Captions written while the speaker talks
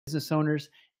business owners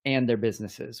and their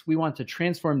businesses. We want to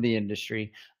transform the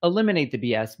industry, eliminate the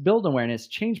BS, build awareness,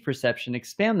 change perception,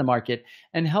 expand the market,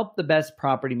 and help the best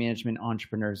property management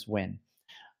entrepreneurs win.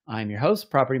 I'm your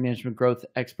host, property management growth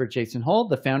expert Jason Hull,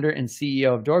 the founder and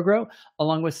CEO of DoorGrow,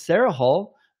 along with Sarah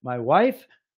Hull, my wife,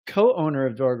 co-owner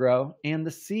of DoorGrow, and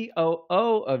the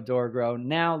COO of DoorGrow.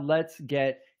 Now let's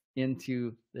get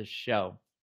into the show.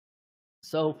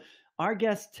 So our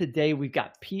guest today, we've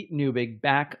got Pete Neubig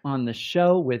back on the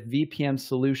show with VPM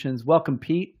Solutions. Welcome,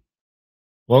 Pete.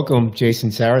 Welcome,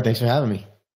 Jason, Sarah. Thanks for having me.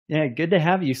 Yeah, good to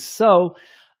have you. So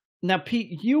now,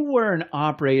 Pete, you were an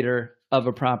operator of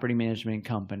a property management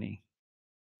company,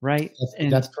 right?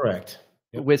 That's correct.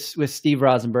 Yep. With Steve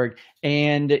Rosenberg,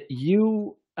 and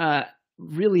you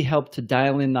really helped to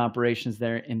dial in the operations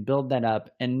there and build that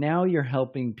up. And now you're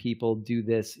helping people do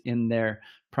this in their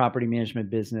property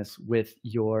management business with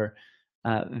your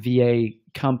VA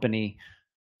company.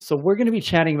 So we're going to be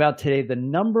chatting about today the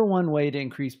number one way to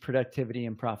increase productivity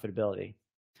and profitability.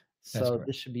 So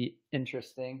this should be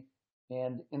interesting.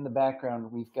 And in the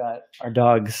background, we've got our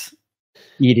dogs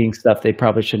eating stuff they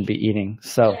probably shouldn't be eating.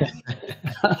 So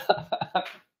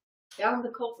I'm the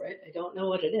culprit. I don't know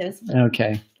what it is.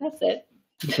 Okay. That's it.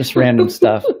 Just random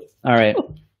stuff. All right.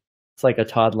 It's like a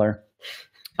toddler.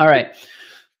 All right.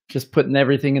 Just putting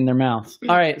everything in their mouth.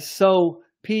 All right. So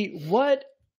Pete, what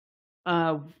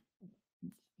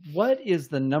is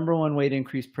the number one way to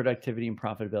increase productivity and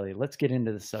profitability? Let's get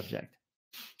into the subject.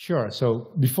 Sure.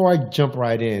 So before I jump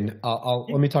right in, I'll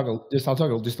talk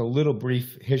just a little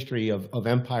brief history of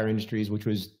Empire Industries, which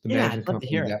was the management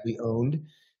company that we owned.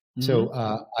 Mm-hmm.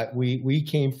 So we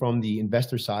came from the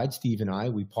investor side, Steve and I.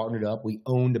 We partnered up. We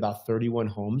owned about 31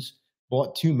 homes,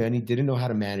 bought too many, didn't know how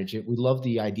to manage it. We loved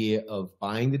the idea of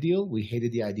buying the deal. We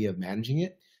hated the idea of managing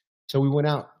it. So we went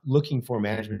out looking for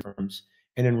management firms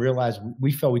and then realized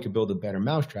we felt we could build a better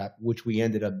mousetrap, which we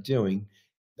ended up doing.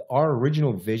 Our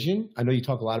original vision, I know you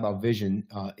talk a lot about vision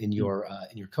in your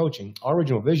coaching. Our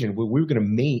original vision, we were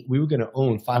going to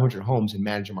own 500 homes and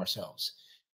manage them ourselves.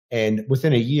 And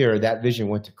within a year, that vision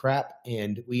went to crap,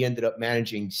 and we ended up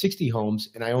managing 60 homes,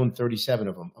 and I owned 37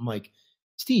 of them. I'm like,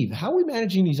 Steve, how are we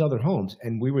managing these other homes?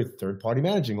 And we were third-party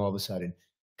managing all of a sudden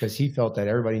because he felt that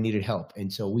everybody needed help.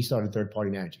 And so we started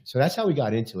third-party managing. So that's how we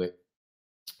got into it.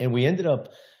 And we ended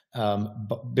up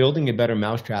building a better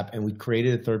mousetrap, and we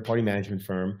created a third-party management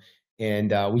firm.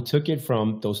 And we took it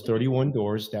from those 31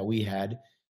 doors that we had,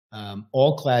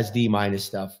 all Class D minus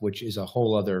stuff, which is a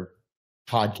whole other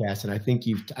podcast. And I think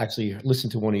you've actually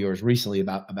listened to one of yours recently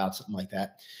about something like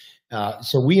that.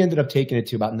 So we ended up taking it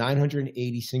to about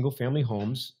 980 single family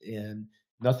homes and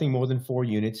nothing more than 4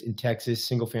 units in Texas,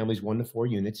 single families, 1 to 4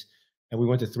 units. And we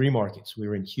went to 3 markets. We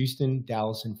were in Houston,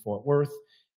 Dallas, and Fort Worth.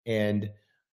 And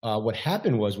what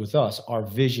happened was with us, our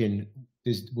vision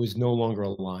was no longer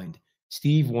aligned.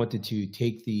 Steve wanted to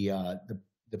take the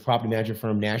property management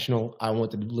firm national. I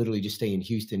wanted to literally just stay in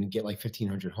Houston and get like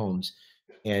 1,500 homes.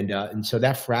 And so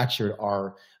that fractured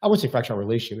I wouldn't say fractured our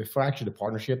relationship, it fractured the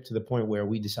partnership to the point where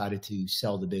we decided to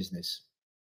sell the business.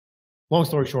 Long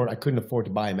story short, I couldn't afford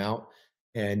to buy him out,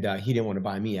 and he didn't want to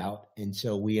buy me out. And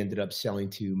so we ended up selling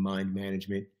to Mind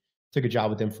Management, took a job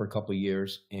with them for a couple of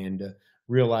years, and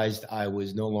realized I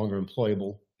was no longer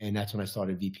employable. And that's when I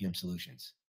started VPM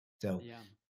Solutions. So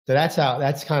that's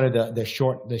kind of the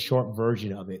short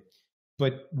version of it.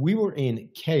 But we were in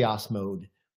chaos mode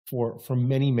for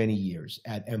many, many years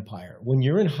at Empire. When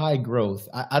you're in high growth,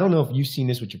 I don't know if you've seen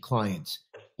this with your clients,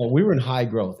 but we were in high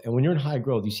growth. And when you're in high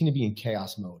growth, you seem to be in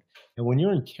chaos mode. And when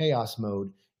you're in chaos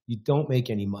mode, you don't make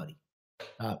any money.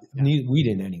 We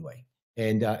didn't anyway.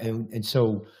 And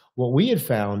so what we had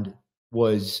found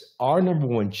was our number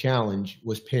one challenge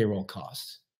was payroll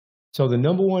costs. So the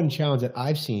number one challenge that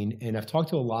I've seen, and I've talked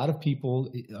to a lot of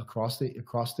people across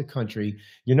the country,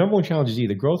 your number one challenge is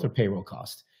either growth or payroll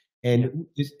cost. And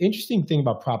this interesting thing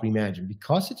about property management,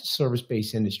 because it's a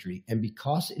service-based industry, and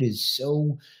because it is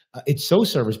it's so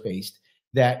service-based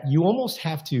that you almost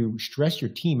have to stress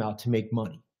your team out to make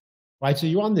money, right? So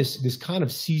you're on this kind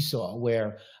of seesaw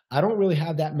where I don't really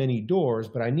have that many doors,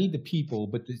 but I need the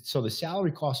people. So the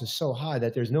salary cost is so high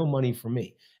that there's no money for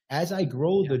me. As I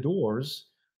grow the doors,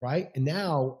 right? And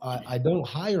now I don't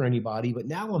hire anybody, but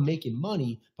now I'm making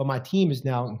money, but my team is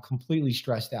now completely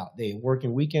stressed out. They're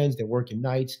working weekends, they're working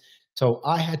nights. So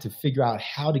I had to figure out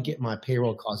how to get my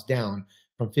payroll costs down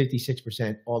from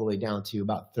 56% all the way down to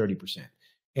about 30%.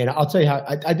 And I'll tell you how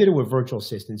I did it with virtual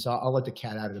assistants. So I'll let the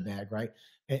cat out of the bag, right?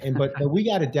 But we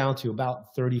got it down to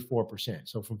about 34%.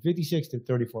 So from 56 to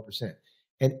 34%.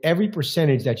 And every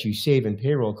percentage that you save in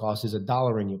payroll costs is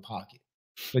 $1 in your pocket.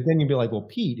 But then you'd be like, well,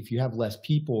 Pete, if you have less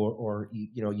people or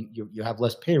you have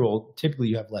less payroll, typically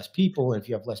you have less people. And if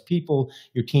you have less people,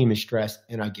 your team is stressed.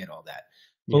 And I get all that.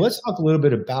 But Yeah. let's talk a little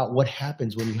bit about what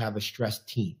happens when you have a stressed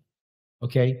team.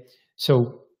 Okay.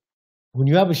 So when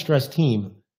you have a stressed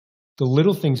team, the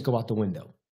little things go out the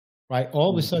window, right?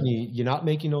 All of a sudden, you're not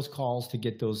making those calls to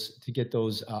get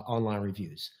those online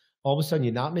reviews. All of a sudden,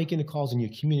 you're not making the calls, and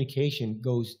your communication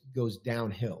goes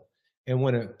downhill. And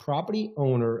when a property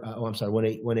owner,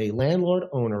 when a landlord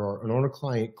owner or an owner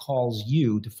client calls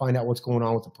you to find out what's going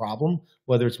on with the problem,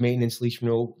 whether it's maintenance, lease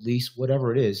renewal, lease,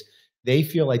 whatever it is, they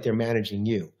feel like they're managing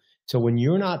you. So when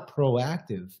you're not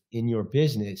proactive in your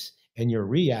business and you're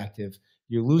reactive,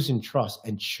 you're losing trust,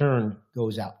 and churn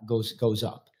goes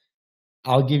up.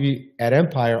 I'll give you, at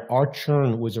Empire, our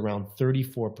churn was around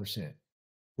 34%,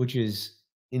 which is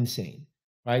insane,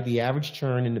 right? The average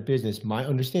churn in the business, my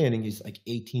understanding, is like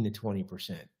 18 to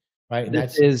 20%, right? And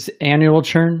This is annual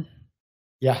churn?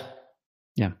 Yeah.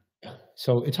 Yeah.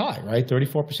 So it's high, right?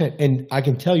 34%. And I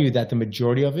can tell you that the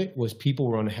majority of it was people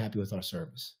were unhappy with our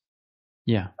service.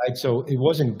 Yeah. Right. So it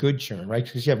wasn't good churn, right?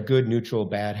 Because you have good, neutral,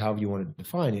 bad, however you want to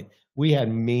define it. We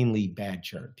had mainly bad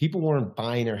churn. People weren't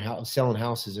buying their house, selling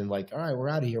houses and like, all right, we're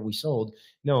out of here, we sold.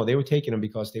 No, they were taking them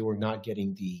because they were not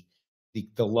getting the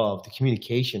love, the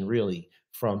communication really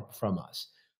from us.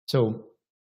 So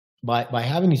by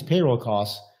having these payroll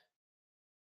costs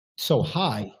so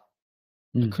high,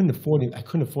 I couldn't afford it. I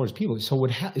couldn't afford his people. So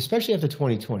especially after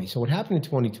 2020. So what happened in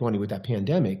 2020 with that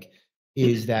pandemic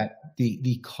is that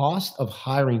the cost of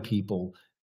hiring people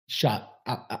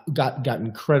got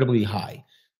incredibly high,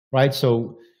 right?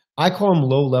 So I call them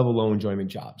low enjoyment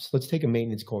jobs. Let's take a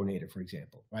maintenance coordinator, for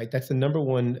example, right? That's the number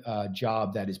one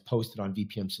job that is posted on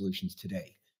VPM Solutions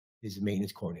today, is a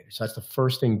maintenance coordinator. So that's the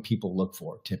first thing people look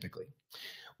for typically.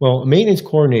 Well, a maintenance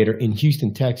coordinator in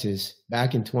Houston, Texas,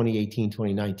 back in 2018,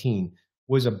 2019,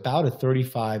 was about a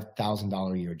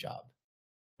 $35,000 a year job,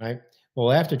 right?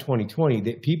 Well, after 2020,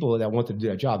 the people that wanted to do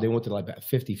that job, they wanted like about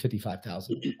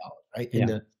 $55,000, right? Yeah.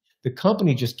 And the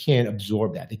company just can't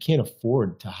absorb that. They can't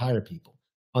afford to hire people.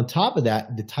 On top of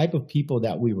that, the type of people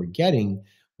that we were getting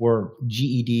were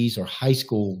GEDs or high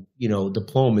school,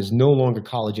 diplomas, no longer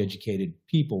college educated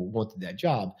people wanted that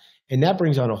job. And that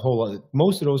brings on a whole other,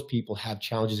 most of those people have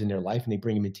challenges in their life and they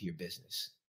bring them into your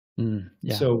business.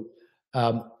 Yeah. So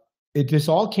this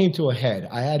all came to a head.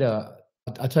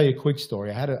 I'll tell you a quick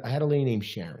story. I had a lady named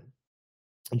Sharon.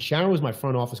 And Sharon was my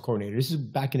front office coordinator. This is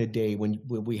back in the day when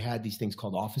we had these things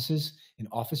called offices and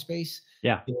office space.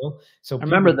 Yeah. So I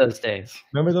remember those days.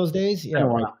 Remember those days? Yeah.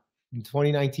 Right. In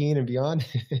 2019 and beyond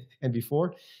and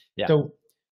before. Yeah.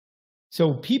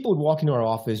 So people would walk into our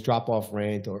office, drop off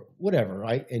rent or whatever,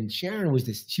 right? And Sharon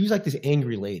she was like this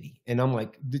angry lady. And I'm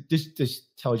like, this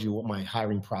tells you what my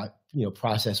hiring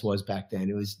process was back then.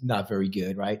 It was not very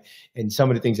good, right? And some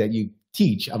of the things that you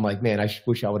teach, I'm like, man, I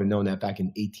wish I would have known that back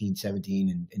in 18,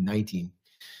 17, and 19.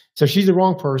 So she's the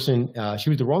wrong person. She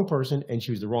was the wrong person and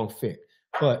she was the wrong fit.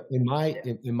 But in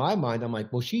my mind, I'm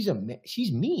like, well, she's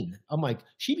mean. I'm like,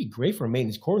 she'd be great for a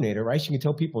maintenance coordinator, right? She can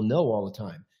tell people no all the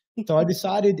time. So I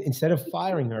decided, instead of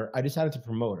firing her, I decided to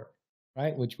promote her,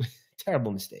 right? Which was a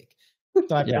terrible mistake.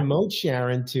 So I promote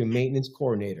Sharon to maintenance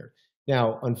coordinator.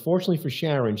 Now, unfortunately for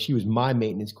Sharon, she was my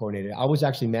maintenance coordinator. I was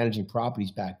actually managing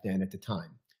properties back then at the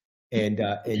time. And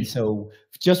so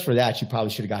just for that, she probably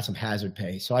should have got some hazard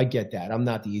pay. So I get that. I'm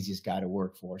not the easiest guy to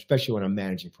work for, especially when I'm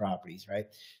managing properties, right?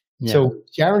 Yeah. So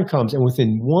Sharon comes, and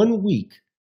within 1 week,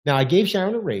 now I gave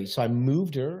Sharon a raise. So I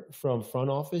moved her from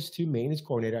front office to maintenance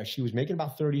coordinator. She was making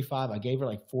about 35. I gave her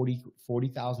like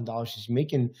 $40,000. She's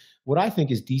making what I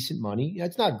think is decent money.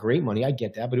 It's not great money. I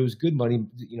get that, but it was good money,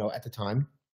 at the time.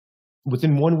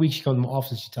 Within 1 week, she comes to my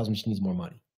office and she tells me she needs more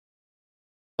money.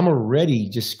 I'm already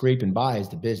just scraping by as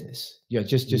the business,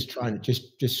 just trying to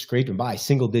just scraping by,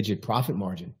 single digit profit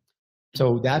margin.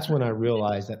 So that's when I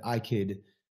realized that I could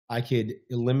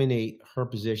eliminate her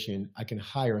position. I can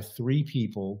hire 3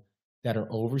 people that are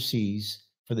overseas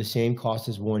for the same cost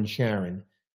as one Sharon.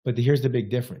 But here's the big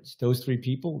difference. Those 3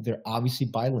 people, they're obviously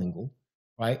bilingual,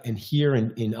 right? And here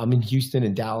I'm in Houston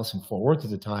and Dallas and Fort Worth at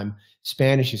the time.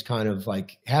 Spanish is kind of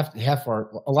like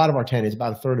a lot of our tenants,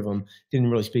 about a third of them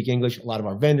didn't really speak English. A lot of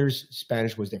our vendors,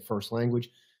 Spanish was their first language.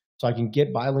 So I can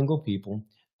get bilingual people.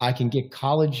 I can get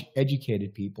college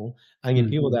educated people. I can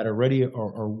get people that are ready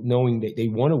or knowing that they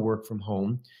want to work from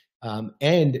home.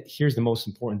 And here's the most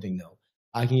important thing though.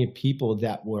 I can get people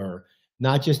that were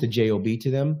not just a job to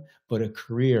them, but a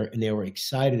career, and they were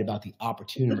excited about the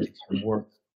opportunity to come work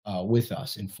with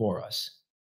us and for us.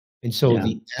 And so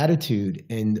the attitude,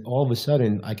 and all of a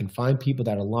sudden I can find people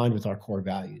that align with our core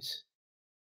values.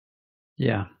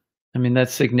 Yeah. I mean,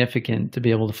 that's significant to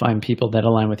be able to find people that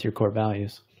align with your core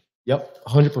values. Yep,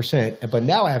 100%. But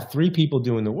now I have 3 people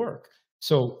doing the work.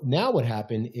 So now what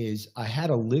happened is I had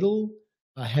a little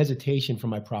hesitation from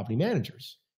my property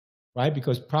managers, right?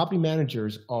 Because property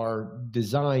managers are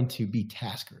designed to be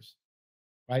taskers,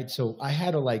 right? So I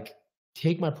had to like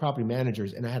take my property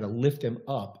managers and I had to lift them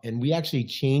up. And we actually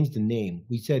changed the name.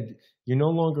 We said, you're no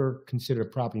longer considered a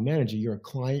property manager, you're a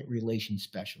client relations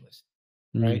specialist,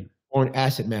 right? Mm. Or an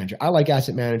asset manager. I like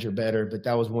asset manager better, but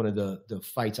that was one of the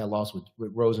fights I lost with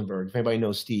Rosenberg. If anybody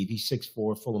knows Steve, he's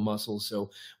 6'4", full of muscles. So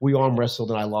we arm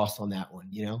wrestled and I lost on that one,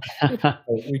 you know? So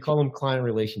we call them client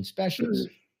relations specialists.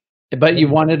 But you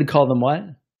wanted to call them what?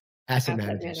 Asset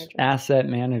managers. Asset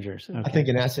managers. Okay. I think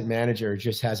an asset manager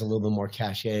just has a little bit more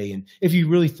cachet. And if you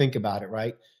really think about it,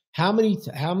 right? How many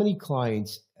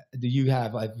clients do you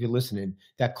have, if you're listening,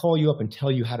 that call you up and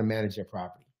tell you how to manage their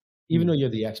property, even though you're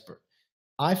the expert?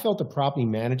 I felt the property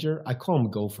manager, I call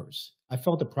them gophers. I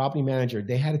felt the property manager,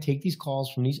 they had to take these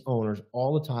calls from these owners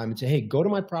all the time and say, hey, go to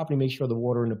my property, make sure the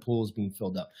water in the pool is being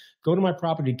filled up. Go to my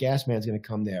property, gas man's going to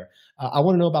come there. I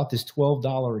want to know about this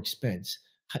 $12 expense.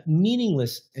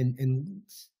 Meaningless and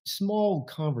small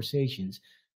conversations.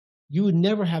 You would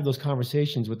never have those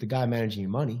conversations with the guy managing your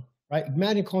money, right?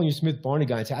 Imagine calling your Smith Barney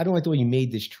guy and say, I don't like the way you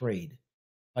made this trade.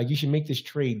 Like, you should make this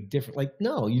trade different. Like,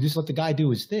 no, you just let the guy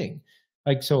do his thing.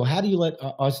 Like, so how do you let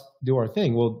us do our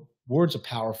thing? Well, words are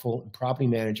powerful, and property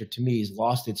manager to me has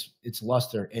lost its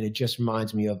luster, and it just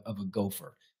reminds me of a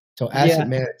gopher. So asset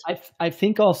manager. I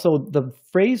think also the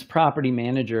phrase property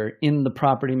manager in the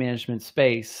property management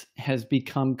space has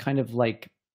become kind of like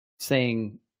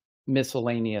saying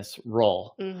miscellaneous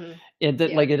role.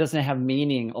 Mm-hmm. Like it doesn't have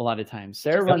meaning a lot of times.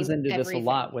 Sarah runs into this a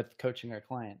lot with coaching our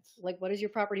clients. Like, what does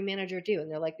your property manager do? And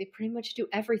they're like, they pretty much do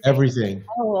everything. Everything.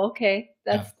 Oh, okay.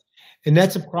 And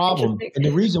that's a problem. And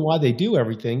the reason why they do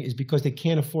everything is because they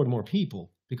can't afford more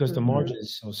people, because the margin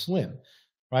is so slim,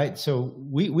 right? So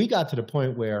we got to the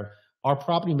point where our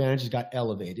property managers got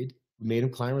elevated. We made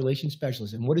them client relations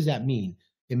specialists. And what does that mean?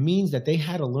 It means that they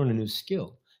had to learn a new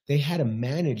skill. They had to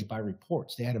manage by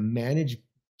reports. They had to manage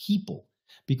people,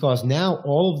 because now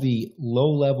all of the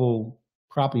low-level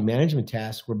property management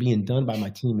tasks were being done by my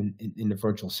team in the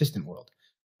virtual assistant world.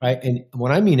 Right. And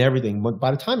when I mean everything, by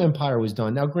the time Empire was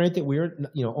done, now granted, we were,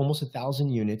 almost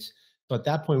 1,000 units, but at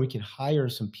that point we could hire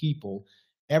some people.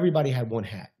 Everybody had one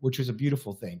hat, which was a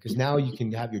beautiful thing, because now you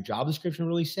can have your job description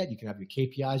really set. You can have your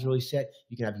KPIs really set.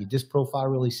 You can have your disc profile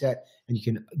really set, and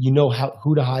you know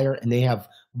who to hire, and they have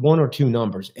 1 or 2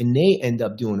 numbers, and they end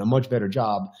up doing a much better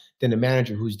job than the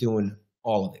manager who's doing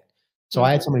all of it. So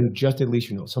I had somebody who just did lease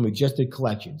renewal, somebody just did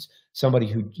collections, somebody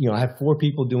who, I had 4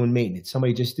 people doing maintenance,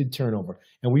 somebody just did turnover,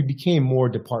 and we became more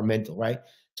departmental, right?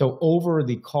 So over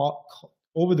the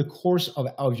course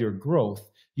of your growth,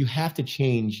 you have to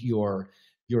change your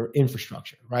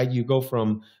infrastructure, right? You go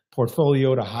from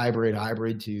portfolio to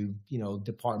hybrid to,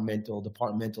 departmental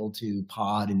to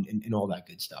pod and all that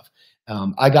good stuff.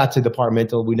 I got to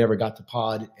departmental, we never got to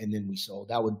pod, and then we sold.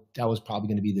 That was probably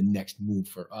going to be the next move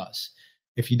for us.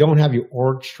 If you don't have your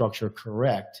org structure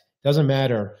correct, doesn't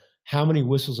matter how many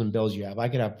whistles and bells you have. I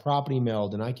can have Property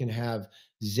Meld, and I can have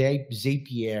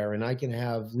Zapier, and I can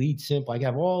have Lead Simple. I can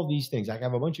have all these things. I can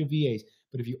have a bunch of VAs.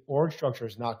 But if your org structure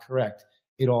is not correct,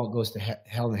 it all goes to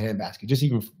hell in a handbasket, just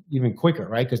even quicker,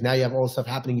 right? Because now you have all this stuff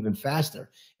happening even faster,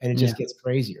 and it just gets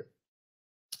crazier.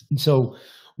 And so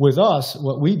with us,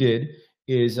 what we did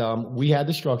is we had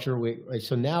the structure.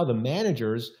 So now the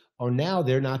managers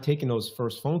they're not taking those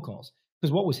first phone calls.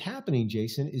 Because what was happening,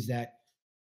 Jason, is that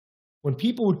when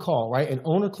people would call, right, an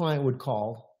owner client would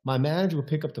call, my manager would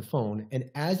pick up the phone, and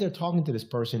as they're talking to this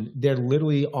person, they're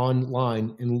literally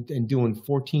online and doing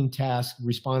 14 tasks,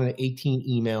 responding to 18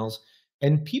 emails,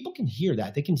 and people can hear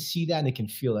that. They can see that, and they can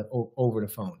feel that over the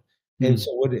phone. And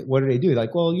so what do they do?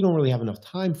 Like, well, you don't really have enough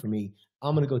time for me.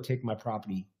 I'm going to go take my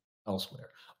property elsewhere.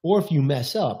 Or if you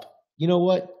mess up, you know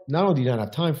what? Not only do you not have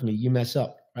time for me, you mess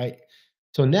up, right?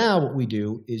 So now what we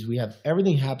do is we have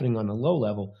everything happening on the low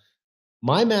level.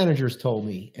 My managers told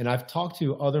me, and I've talked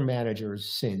to other managers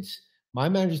since, my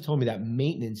managers told me that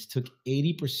maintenance took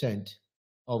 80%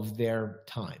 of their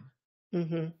time.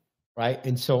 Right.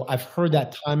 And so I've heard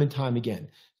that time and time again.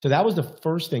 So that was the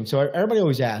first thing. So everybody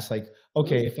always asks, like,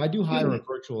 okay, if I do hire a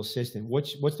virtual assistant,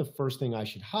 what's the first thing I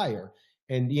should hire?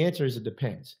 And the answer is it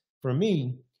depends. For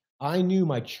me, I knew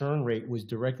my churn rate was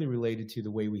directly related to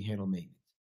the way we handle maintenance.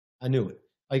 I knew it.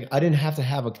 Like, I didn't have to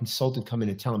have a consultant come in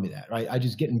and tell me that, right? I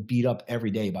just getting beat up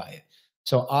every day by it.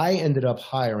 So I ended up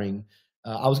hiring,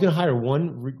 I was going to hire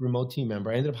 1 remote team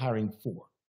member. I ended up hiring 4,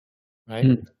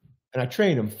 right? And I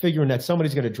trained them figuring that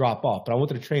somebody's going to drop off, but I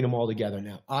wanted to train them all together.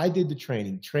 Now I did the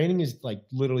training. Training is like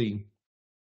literally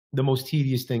the most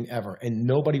tedious thing ever. And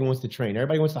nobody wants to train.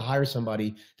 Everybody wants to hire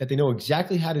somebody that they know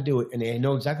exactly how to do it. And they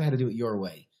know exactly how to do it your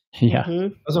way. Yeah.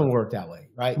 It doesn't work that way.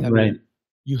 Right. I Right. mean,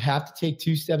 you have to take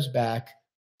 2 steps back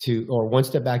or 1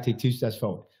 step back, take 2 steps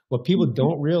forward. What people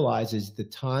don't realize is the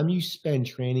time you spend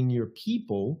training your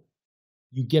people,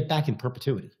 you get back in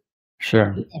perpetuity.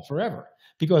 Sure. Forever.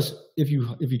 Because if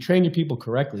you train your people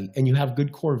correctly and you have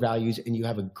good core values and you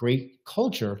have a great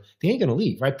culture, they ain't gonna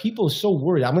leave, right? People are so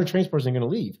worried. I'm gonna train this person, they're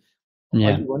gonna leave.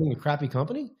 Yeah. Are you running a crappy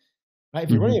company? Right? If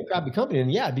you're running a crappy company,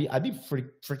 then yeah, I'd be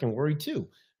freaking worried too.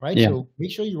 Right. Yeah. So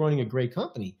make sure you're running a great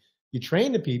company. You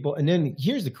train the people, and then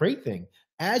here's the great thing.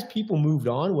 As people moved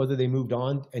on, whether they moved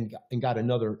on and got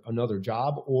another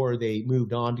job or they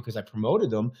moved on because I promoted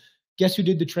them, guess who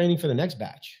did the training for the next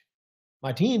batch?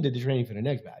 My team did the training for the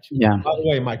next batch. Yeah. By the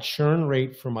way, my churn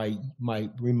rate for my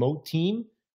remote team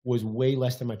was way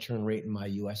less than my churn rate in my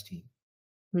US team.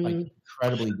 Like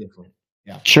incredibly different.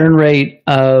 Yeah. Churn rate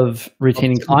of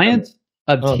retaining clients,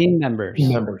 of team members.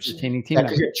 Team members. Retaining team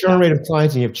members. You have churn rate of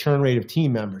clients and you have churn rate of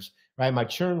team members. Right. My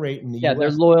churn rate in the US.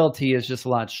 Their loyalty is just a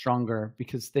lot stronger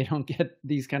because they don't get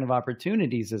these kind of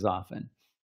opportunities as often.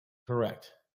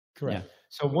 Correct. Yeah.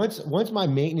 So once my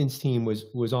maintenance team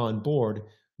was on board,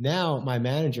 now my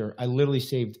manager, I literally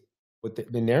saved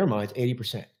in their minds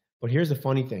 80%. But here's the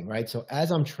funny thing, right? So as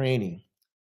I'm training,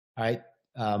 right,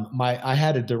 I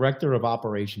had a director of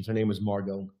operations. Her name was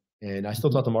Margot, and I still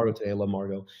talk to Margot today. I love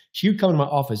Margot. She would come to my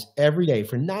office every day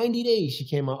for 90 days. She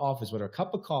came to my office with her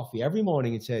cup of coffee every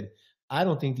morning and said, "I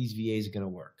don't think these VAs are going to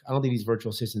work. I don't think these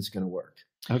virtual assistants are going to work."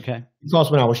 Okay.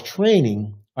 Because when I was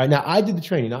training, right now I did the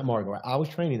training, not Margot. Right? I was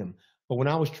training them, but when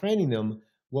I was training them,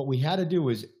 what we had to do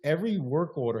is every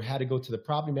work order had to go to the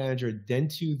property manager, then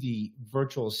to the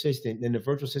virtual assistant. Then the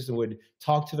virtual assistant would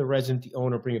talk to the resident, the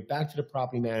owner, bring it back to the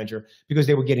property manager because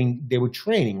they were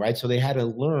training, right? So they had to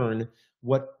learn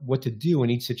what to do in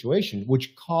each situation,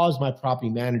 which caused my property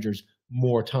managers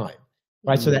more time,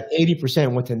 right? So that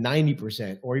 80% went to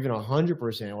 90% or even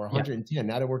 100% or 110.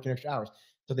 Now they're working extra hours.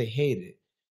 So they hated it.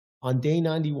 On day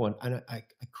 91, and I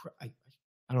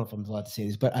don't know if I'm allowed to say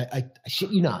this, but I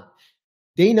shit you not.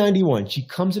 Day 91, she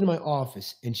comes into my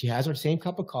office and she has her same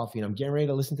cup of coffee and I'm getting ready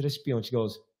to listen to the spiel and she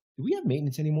goes, "Do we have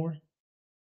maintenance anymore?"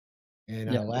 And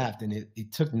I laughed, and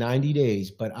it took 90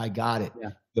 days, but I got it.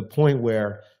 Yeah. The point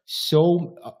where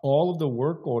all of the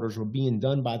work orders were being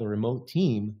done by the remote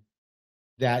team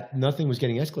that nothing was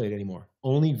getting escalated anymore.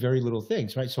 Only very little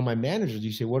things, right? So my managers,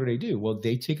 you say, what do? Well,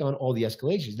 they take on all the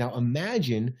escalations. Now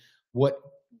imagine what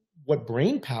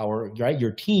brain power, right?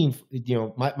 Your team,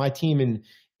 my team in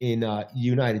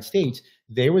United States,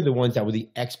 they were the ones that were the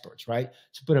experts, right?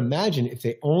 So, but imagine if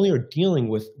they only are dealing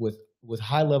with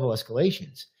high level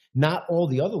escalations, not all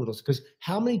the other littles. Because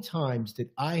how many times did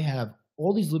I have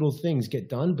all these little things get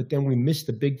done, but then we miss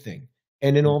the big thing?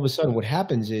 And then all of a sudden what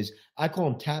happens is I call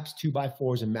them TAPs,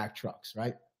 2x4s, and Mack trucks,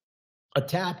 right? A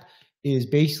TAP is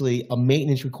basically a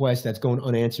maintenance request that's going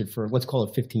unanswered for, let's call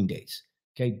it 15 days.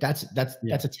 Okay. That's a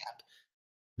TAP.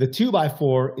 The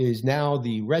 2x4 is now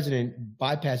the resident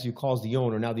bypasses you, calls the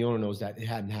owner. Now the owner knows that it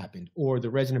hadn't happened, or the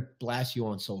resident blasts you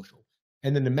on social.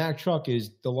 And then the Mack truck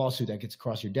is the lawsuit that gets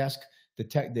across your desk, the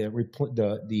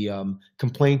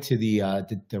complaint to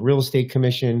the real estate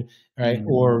commission, right?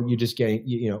 Or you just get,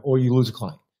 or you lose a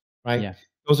client, right? Yeah.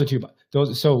 Those are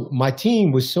those. So my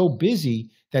team was so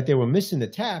busy that they were missing the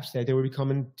TAPs that they were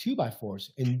becoming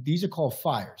 2x4s, and these are called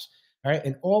fires, all right?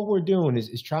 And all we're doing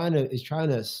is trying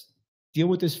to deal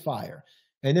with this fire.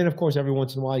 And then of course, every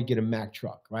once in a while you get a Mack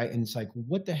truck, right? And it's like,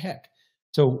 what the heck?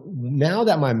 So now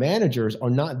that my managers are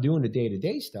not doing the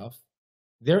day-to-day stuff,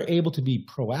 they're able to be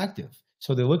proactive.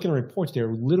 So they're looking at reports,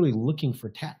 they're literally looking for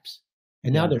TAPs.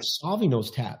 And now they're solving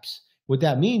those TAPs. What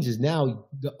that means is now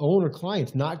the owner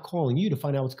client's not calling you to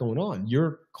find out what's going on.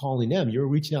 You're calling them, you're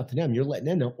reaching out to them, you're letting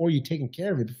them know, or you're taking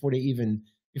care of it before it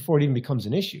even becomes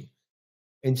an issue.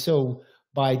 And so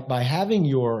by having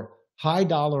your high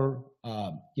dollar,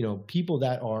 people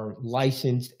that are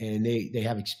licensed and they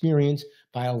have experience,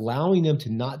 by allowing them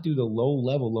to not do the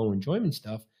low enjoyment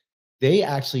stuff, they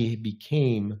actually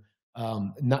became,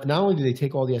 not only did they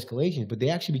take all the escalations, but they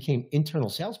actually became internal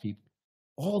salespeople.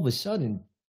 All of a sudden,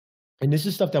 and this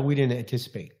is stuff that we didn't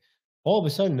anticipate. All of a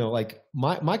sudden, though, like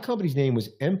my company's name was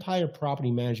Empire Property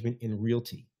Management and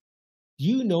Realty. Do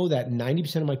you know that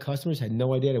 90% of my customers had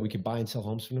no idea that we could buy and sell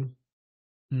homes for them?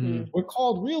 We're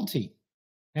called Realty.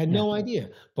 I had no idea.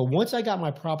 But once I got my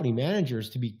property managers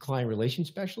to be client relation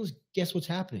specialists, guess what's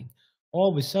happening? All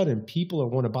of a sudden, people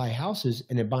want to buy houses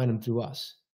and they're buying them through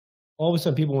us. All of a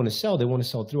sudden people want to sell, they want to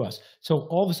sell through us. So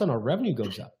all of a sudden our revenue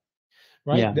goes up,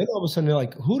 right? Yeah. Then all of a sudden they're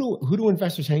like, who do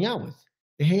investors hang out with?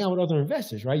 They hang out with other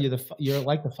investors, right? You're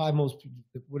like the five most,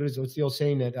 what's the old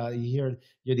saying that you hear,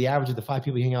 you're the average of the five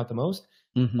people you hang out the most.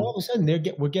 Mhm. All of a sudden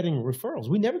we're getting referrals.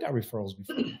 We never got referrals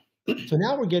before. So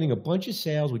now we're getting a bunch of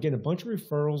sales. We're getting a bunch of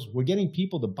referrals. We're getting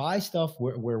people to buy stuff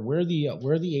where we're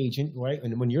the agent, right?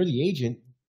 And when you're the agent,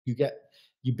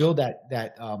 you build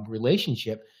that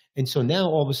relationship. And so now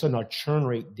all of a sudden our churn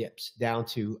rate dips down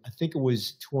to, I think it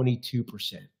was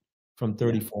 22% from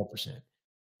 34%,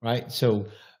 right? So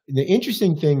the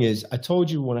interesting thing is, I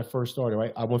told you when I first started,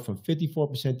 right? I went from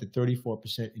 54% to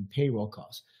 34% in payroll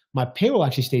costs. My payroll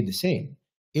actually stayed the same.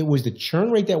 It was the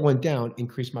churn rate that went down,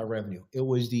 increased my revenue. It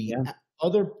was the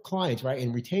other clients, right?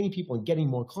 And retaining people and getting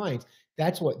more clients.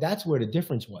 That's where the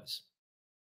difference was.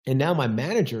 And now my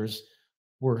managers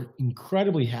were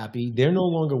incredibly happy. They're no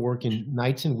longer working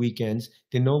nights and weekends.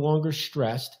 They're no longer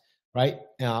stressed, right?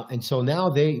 And so now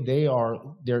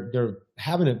they're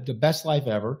having the best life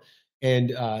ever.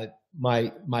 And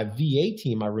my VA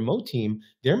team, my remote team,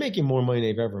 they're making more money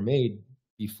they've ever made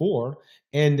before.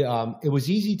 And it was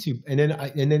easy to, and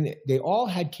then they all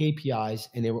had KPIs,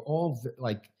 and they were all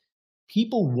like,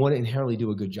 people want to inherently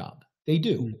do a good job. They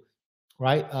do.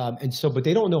 Right. And so, but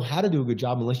they don't know how to do a good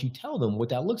job unless you tell them what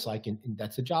that looks like. And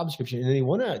that's the job description. And they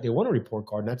want a report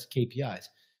card, and that's KPIs.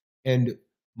 And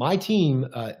my team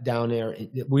down there,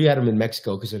 we had them in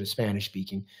Mexico because of the Spanish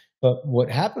speaking. But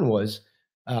what happened was,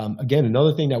 again,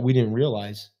 another thing that we didn't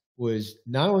realize was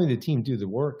not only did the team do the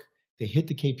work, they hit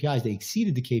the KPIs, they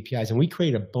exceeded the KPIs, and we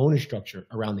created a bonus structure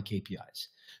around the KPIs.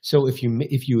 So if you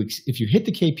hit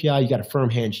the KPI, you got a firm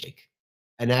handshake,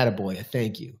 an attaboy, a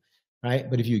thank you. Right.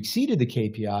 But if you exceeded the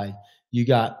KPI, you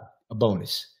got a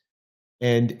bonus.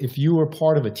 And if you were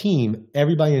part of a team,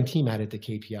 everybody in the team had hit the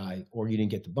KPI, or you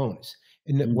didn't get the bonus.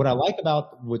 And what I like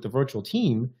about with the virtual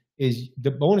team is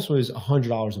the bonus was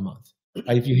 $100 a month.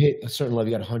 Right? If you hit a certain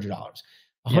level, you got $100.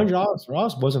 $100 for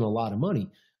us wasn't a lot of money.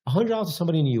 $100 to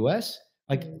somebody in the US,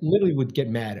 like, literally would get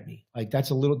mad at me. Like, that's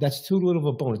too little of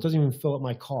a bonus. It doesn't even fill up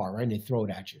my car, right? And they throw it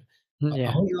at you.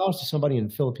 $100 to somebody in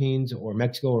the Philippines or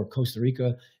Mexico or Costa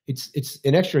Rica, it's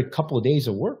an extra couple of days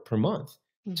of work per month.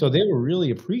 So they were really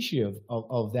appreciative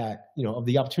of that, of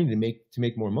the opportunity to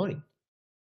make more money.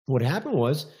 What happened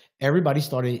was everybody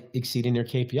started exceeding their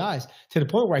KPIs to the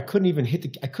point where I couldn't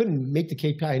make the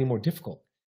KPI any more difficult.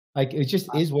 Like, it just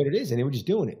is what it is, and they were just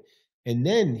doing it. And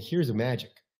then here's the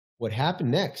magic. What happened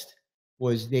next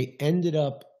was they ended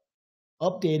up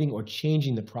updating or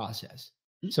changing the process.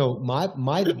 So my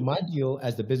deal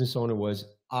as the business owner was,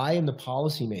 I am the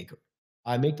policy maker.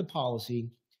 I make the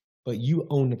policy, but you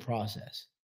own the process.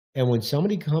 And when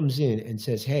somebody comes in and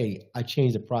says, hey, I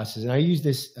changed the process, and I use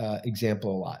this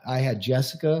example a lot. I had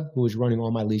Jessica, who was running all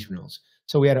my lease renewals.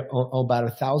 So we had about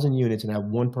 1,000 units, and I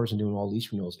had one person doing all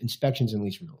lease renewals, inspections and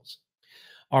lease renewals.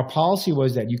 Our policy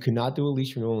was that you could not do a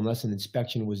lease renewal unless an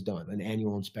inspection was done, an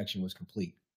annual inspection was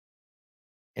complete.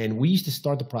 And we used to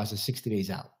start the process 60 days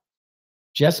out.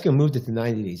 Jessica moved it to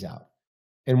 90 days out.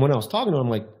 And when I was talking to her, I'm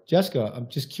like, Jessica, I'm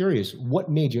just curious, what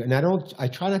made you? And I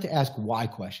try not to ask why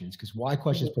questions, because why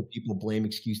questions put people blame,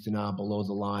 excuse, denial below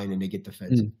the line, and they get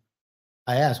defensive.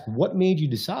 I asked, what made you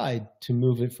decide to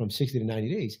move it from 60 to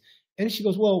 90 days? And she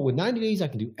goes, well, with 90 days, I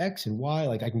can do X and Y.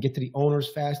 Like, I can get to the owners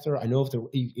faster. I know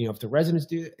if the residents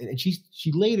do it. And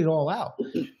she laid it all out.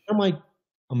 I'm like,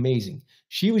 amazing.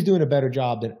 She was doing a better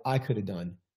job than I could have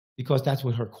done, because that's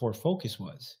what her core focus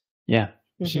was. Yeah.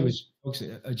 She was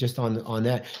focusing just on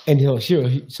that. And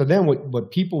so then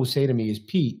what people will say to me is,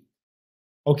 Pete,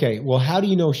 okay, well, how do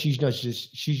you know she's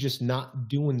just not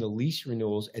doing the lease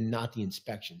renewals and not the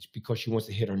inspections because she wants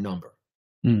to hit her number?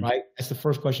 Right? That's the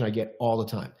first question I get all the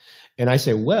time. And I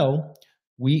say, well,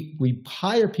 we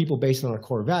hire people based on our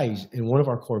core values, and one of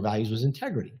our core values was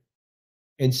integrity.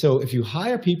 And so if you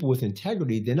hire people with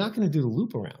integrity, they're not going to do the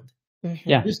loop around.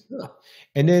 Yeah.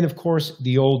 And then, of course,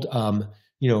 the old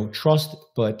trust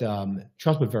but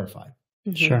verify.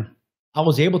 Sure. I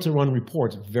was able to run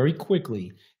reports very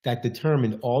quickly that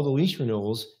determined all the lease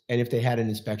renewals and if they had an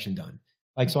inspection done.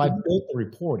 Like, so I built the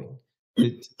reporting.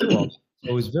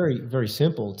 It was very, very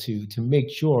simple to make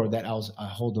sure that I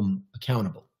hold them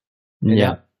accountable.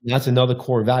 And that's another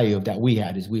core value of that we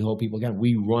had, is we hold people accountable.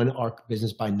 We run our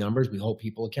business by numbers. We hold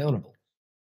people accountable.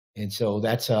 And so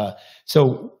that's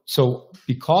so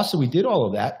because we did all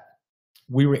of that,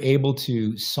 we were able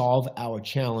to solve our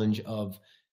challenge of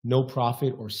no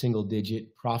profit or single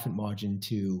digit profit margin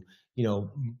to,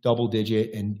 double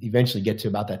digit, and eventually get to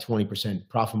about that 20%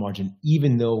 profit margin,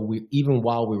 even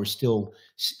while we were still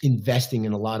investing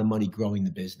in a lot of money growing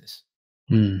the business.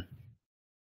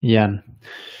 Yeah.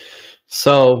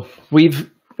 So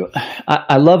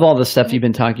I love all the stuff you've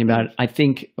been talking about. I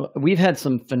think we've had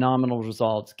some phenomenal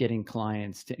results getting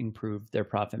clients to improve their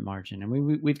profit margin.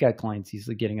 And we've got clients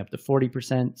easily getting up to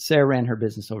 40%. Sarah ran her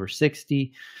business over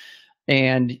 60.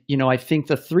 And, I think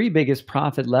the three biggest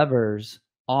profit levers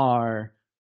are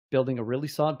building a really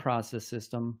solid process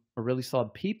system, a really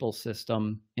solid people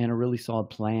system, and a really solid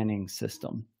planning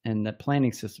system. And the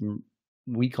planning system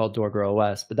we call Door Grow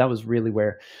OS, but that was really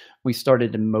where we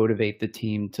started to motivate the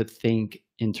team to think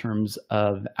in terms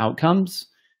of outcomes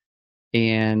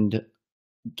and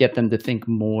get them to think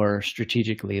more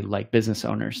strategically like business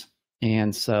owners.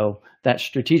 And so that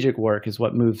strategic work is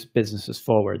what moves businesses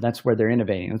forward. That's where they're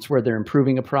innovating. That's where they're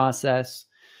improving a process.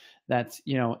 That's,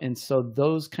 and so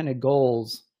those kind of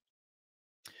goals,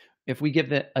 if we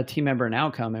give a team member an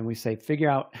outcome and we say, figure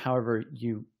out however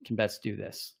you can best do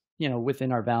this,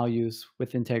 within our values,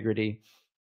 with integrity,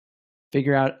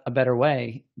 figure out a better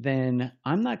way, then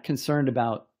I'm not concerned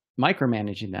about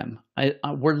micromanaging them.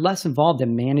 We're less involved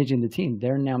in managing the team.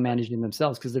 They're now managing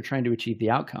themselves because they're trying to achieve the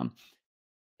outcome.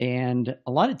 And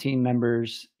a lot of team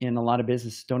members in a lot of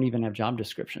businesses don't even have job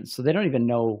descriptions. So they don't even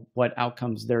know what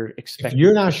outcomes they're expecting. If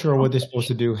you're not sure what they're supposed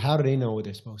to do, how do they know what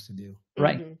they're supposed to do?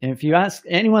 Right. Mm-hmm. And if you ask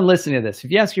anyone listening to this,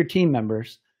 if you ask your team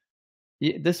members,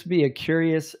 this would be a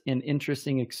curious and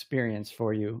interesting experience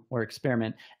for you, or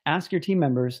experiment. Ask your team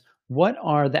members, what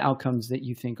are the outcomes that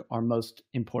you think are most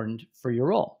important for your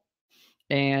role?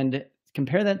 And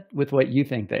compare that with what you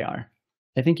think they are.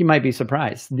 I think you might be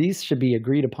surprised. These should be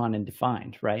agreed upon and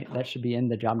defined, right? That should be in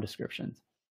the job descriptions.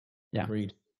 Yeah.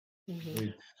 Agreed. Mm-hmm.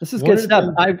 This is good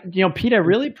stuff. Pete, I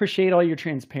really appreciate all your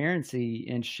transparency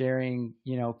and sharing,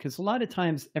 because a lot of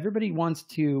times everybody wants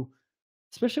to,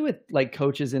 especially with like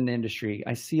coaches in the industry,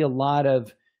 I see a lot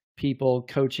of people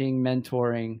coaching,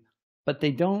 mentoring, but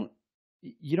you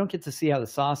don't get to see how the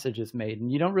sausage is made,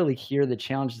 and you don't really hear the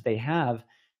challenges they have,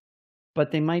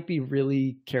 but they might be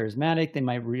really charismatic. They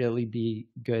might really be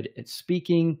good at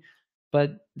speaking,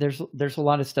 but there's a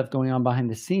lot of stuff going on behind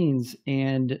the scenes.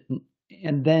 And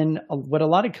then what a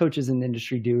lot of coaches in the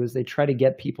industry do is they try to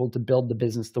get people to build the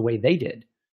business the way they did,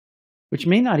 which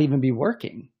may not even be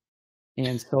working.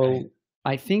 And so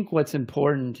I think what's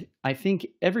important, I think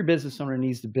every business owner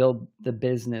needs to build the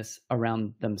business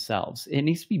around themselves. It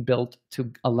needs to be built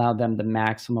to allow them the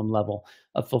maximum level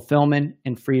of fulfillment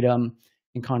and freedom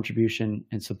and contribution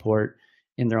and support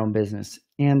in their own business,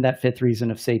 and that fifth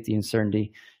reason of safety and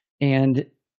certainty. And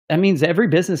that means every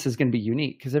business is going to be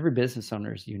unique, because every business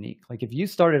owner is unique. Like if you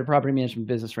started a property management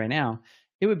business right now,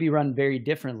 it would be run very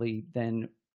differently than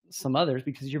some others,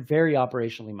 because you're very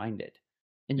operationally minded.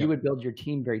 And you would build your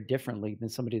team very differently than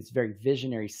somebody that's very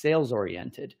visionary, sales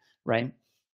oriented, right?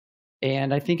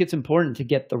 And I think it's important to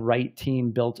get the right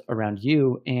team built around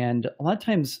you. And a lot of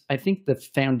times, I think the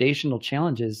foundational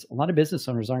challenge is a lot of business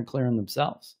owners aren't clear on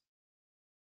themselves.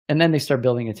 And then they start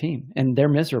building a team and they're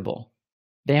miserable.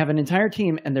 They have an entire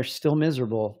team and they're still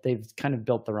miserable. They've kind of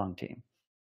built the wrong team.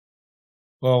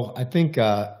 Well, I think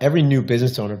every new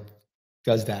business owner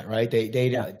does that, right?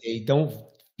 They don't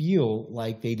feel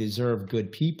like they deserve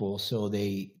good people, so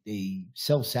they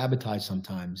self-sabotage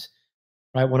sometimes,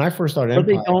 right? When I first started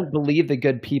Empire, they don't believe the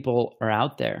good people are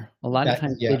out there. A lot of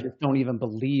times they just don't even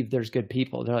believe there's good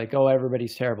people. They're like, oh,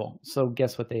 everybody's terrible. So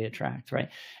guess what they attract, right?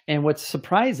 And what's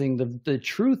surprising, the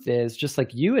truth is, just like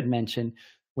you had mentioned,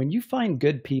 when you find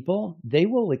good people, they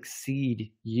will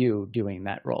exceed you doing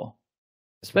that role.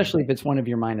 Especially if it's one of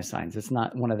your minus signs. It's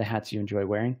not one of the hats you enjoy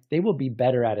wearing. They will be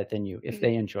better at it than you if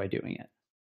they enjoy doing it.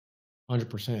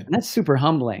 100%. And that's super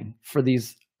humbling for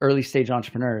these early stage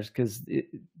entrepreneurs, because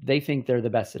they think they're the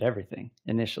best at everything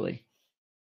initially.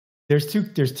 There's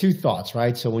two thoughts,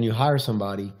 right? So when you hire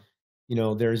somebody,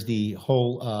 there's the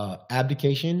whole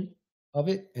abdication of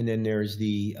it, and then there's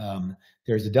the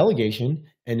delegation,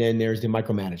 and then there's the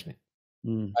micromanagement.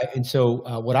 Right? And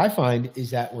so what I find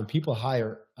is that when people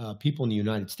hire people in the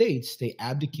United States, they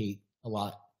abdicate a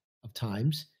lot of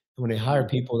times. When they hire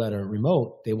people that are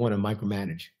remote, they want to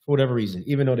micromanage for whatever reason,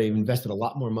 even though they've invested a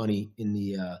lot more money in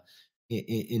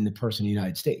the person in the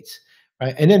United States,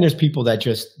 right? And then there's people that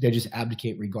they just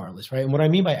abdicate regardless, right? And what I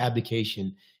mean by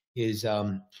abdication is,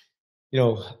 I'm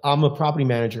a property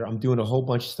manager. I'm doing a whole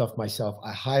bunch of stuff myself.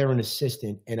 I hire an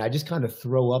assistant and I just kind of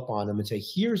throw up on them and say,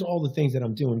 here's all the things that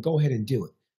I'm doing. Go ahead and do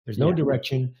it. There's no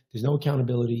direction. There's no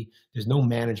accountability. There's no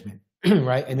management,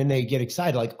 right? And then they get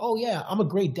excited like, oh yeah, I'm a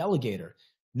great delegator.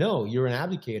 No, you're an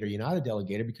abdicator. You're not a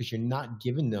delegator, because you're not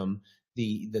giving them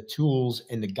the tools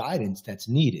and the guidance that's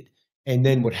needed. And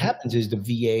then what happens is the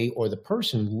VA or the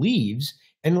person leaves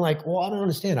and like, well, I don't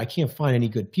understand. I can't find any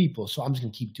good people, so I'm just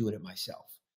going to keep doing it myself.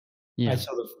 Right, Yeah.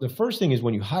 so the first thing is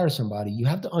when you hire somebody, you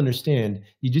have to understand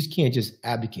you just can't just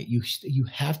advocate. You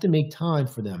have to make time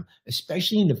for them,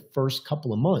 especially in the first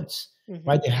couple of months,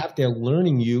 right? Mhm. They're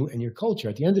learning you and your culture.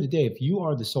 At the end of the day, if you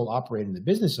are the sole operator and the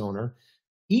business owner,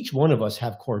 each one of us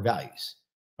have core values,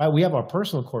 right? We have our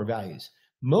personal core values.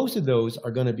 Most of those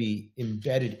are going to be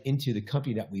embedded into the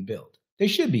company that we build. They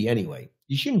should be anyway.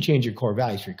 You shouldn't change your core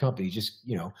values for your company. Just,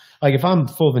 like if I'm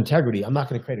full of integrity, I'm not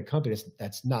going to create a company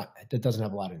that doesn't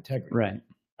have a lot of integrity, Right.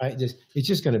 right? It's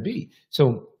just going to be.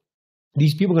 So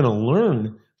these people are going to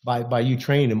learn by you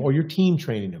training them or your team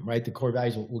training them, right? The core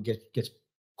values will gets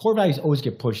core values always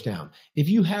get pushed down. If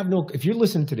you're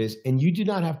listening to this and you do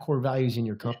not have core values in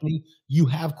your company, you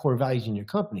have core values in your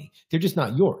company. They're just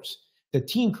not yours. The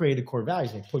team created core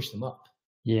values, they push them up.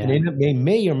 And Yeah. they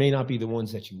may or may not be the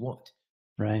ones that you want.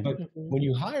 Right. But Mhm. when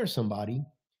you hire somebody,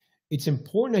 it's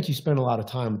important that you spend a lot of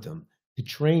time with them to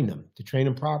train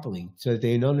them properly so that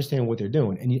they understand what they're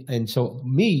doing. And so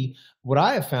what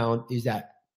I have found is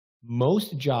that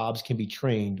most jobs can be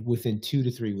trained within 2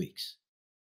 to 3 weeks,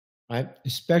 right?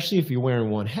 Especially if you're wearing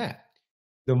one hat.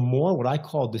 The more what I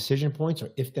call decision points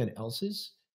or if then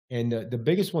else's, and the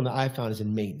biggest one that I found is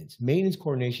in maintenance. Maintenance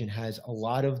coordination has a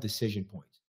lot of decision points.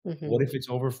 What Mhm. if it's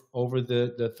over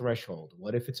the threshold?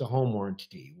 What if it's a home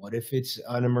warranty? What if it's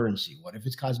an emergency? What if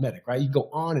it's cosmetic, right? You go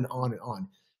on and on and on.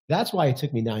 That's why it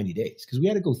took me 90 days because we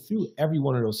had to go through every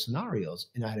one of those scenarios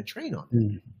and I had to train on it.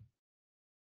 Mm.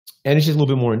 And it's just a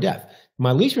little bit more in depth.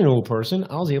 My lease renewal person,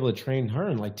 I was able to train her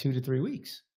in like 2 to 3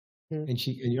 weeks. Mhm.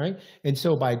 And right. And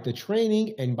so by the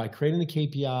training and by creating the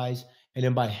KPIs and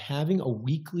then by having a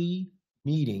weekly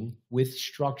meeting with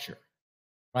structure,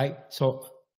 right? So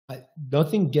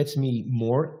nothing gets me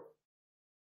more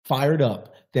fired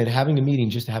up than having a meeting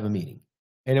just to have a meeting.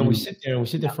 And then Mm. we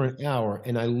sit there for an hour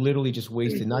and I literally just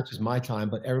wasted not just my time,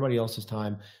 but everybody else's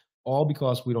time, all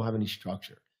because we don't have any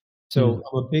structure. So Mm.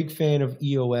 I'm a big fan of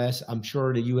EOS. I'm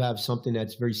sure that you have something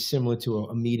that's very similar to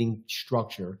a meeting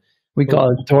structure. We But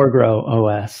call it DoorGrow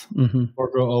OS.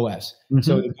 DoorGrow OS.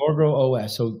 So the DoorGrow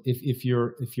OS. So if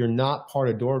you're not part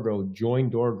of DoorGrow, join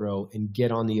DoorGrow and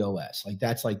get on the OS. Like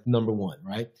that's like number one,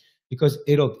 right? Because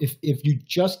if you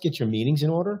just get your meetings in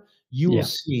order, you will Yeah.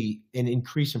 see an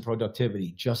increase in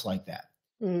productivity just like that.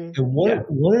 Mhm. And Yeah.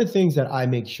 one of the things that I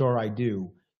make sure I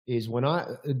do is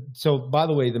so by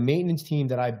the way, the maintenance team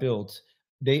that I built,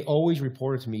 they always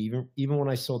reported to me, even when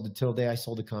I sold till the day I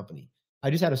sold the company. I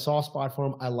just had a soft spot for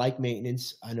them. I like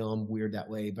maintenance. I know I'm weird that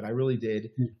way, but I really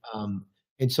did. Mm.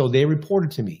 And so they reported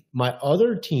to me. My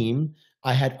other team,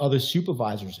 I had other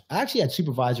supervisors. I actually had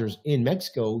supervisors in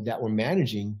Mexico that were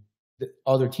managing the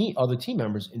other team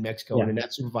members in Mexico, Yeah. and then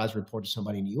that supervisor reported to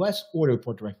somebody in the US or they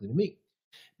report directly to me.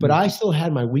 But Mm. I still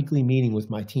had my weekly meeting with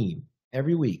my team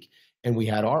every week, and we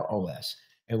had our OS.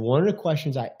 And one of the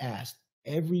questions I asked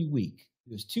every week,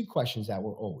 there's two questions that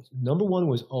were always. Number one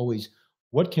was always,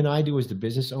 what can I do as the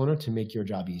business owner to make your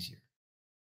job easier?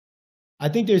 I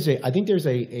think there's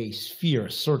a sphere,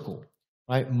 a circle,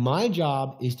 right? My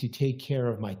job is to take care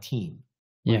of my team.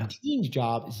 My Yeah. team's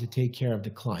job is to take care of the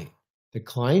client. The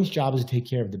client's job is to take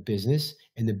care of the business,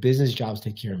 and the business job is to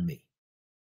take care of me.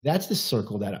 That's the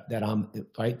circle that I'm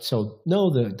right. So no,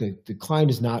 the client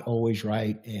is not always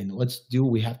right, and let's do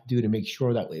what we have to do to make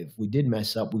sure that if we did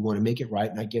mess up, we want to make it right,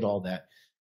 and I get all that.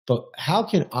 But how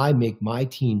can I make my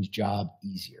team's job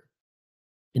easier?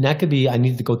 And that could be I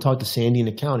need to go talk to Sandy in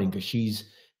accounting because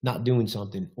she's not doing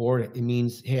something, or it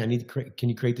means hey, I need to create. Can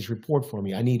you create this report for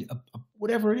me? I need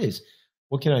whatever it is.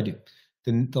 What can I do?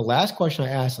 The last question I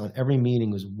asked on every meeting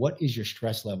was, what is your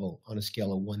stress level on a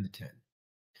scale of 1 to 10?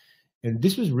 And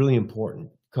this was really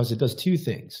important because it does two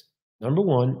things. Number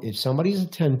one, if somebody's a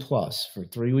 10 plus for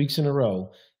 3 weeks in a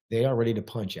row, they are ready to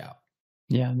punch out.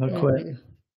 Yeah. They'll quit. Mhm.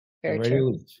 They're Very ready to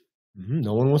true. leave.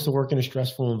 No one wants to work in a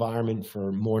stressful environment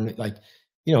for more than like,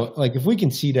 like if we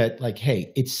can see that, like,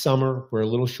 hey, it's summer, we're a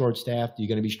little short staffed, you're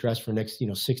going to be stressed for the next,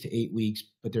 6 to 8 weeks,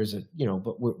 but there's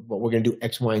but we're going to do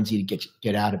X, Y, and Z to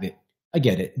get out of it. I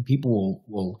get it. And people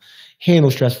will handle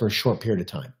stress for a short period of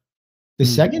time. The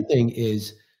Mm. second thing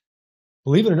is,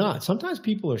 believe it or not, sometimes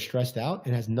people are stressed out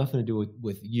and has nothing to do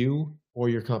with you or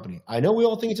your company. I know we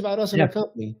all think it's about us and Yeah. our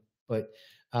company, but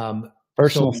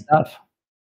Personal stuff.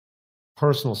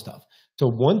 personal stuff. So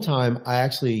one time I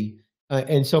actually,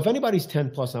 and so if anybody's 10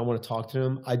 plus and I want to talk to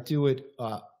them, I do it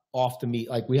off the meet.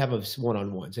 Like we have a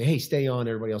one-on-one. Say, hey, stay on.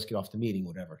 Everybody else get off the meeting,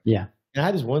 whatever. Yeah. And I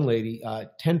had this one lady,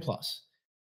 10 plus.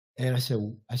 And I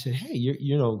said, hey, you're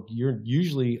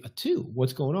usually a 2.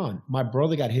 What's going on? My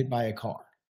brother got hit by a car.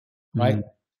 Right. Mm.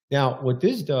 Now, what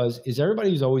this does is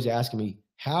everybody's always asking me,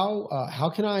 how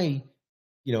can I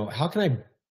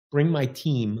bring my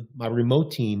team, my remote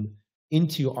team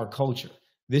into our culture.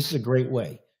 This is a great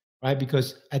way, right?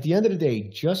 Because at the end of the day,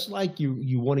 just like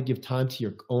you want to give time to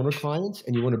your owner clients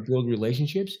and you want to build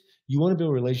relationships, you want to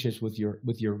build relationships with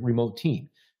your remote team.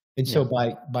 And so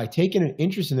by taking an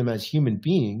interest in them as human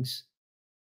beings,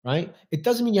 right? It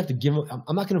doesn't mean you have to give them.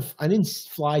 I didn't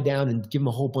fly down and give them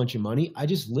a whole bunch of money. I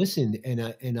just listened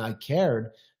and I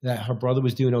cared that her brother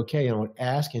was doing okay. And I would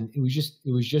ask, and it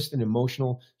was just an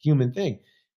emotional human thing.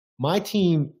 My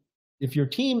team, if your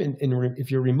team and if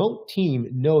your remote team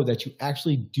know that you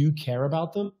actually do care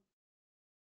about them,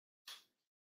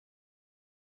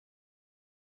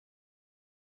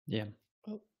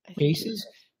 cases,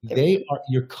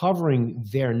 you're covering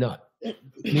their nut.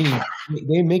 Meaning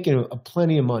they're making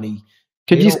plenty of money.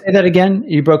 Could you say that again?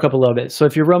 You broke up a little bit. So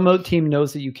if your remote team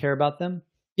knows that you care about them?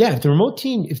 Yeah, if the remote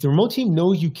team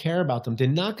knows you care about them, they're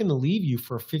not going to leave you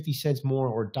for 50 cents more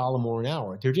or $1 more an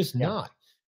hour. They're just not.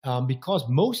 Because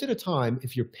most of the time,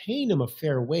 if you're paying them a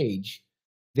fair wage,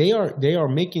 they are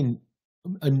making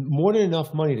more than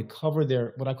enough money to cover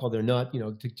their, what I call their nut,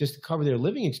 just to cover their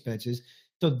living expenses.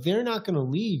 So they're not going to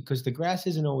leave because the grass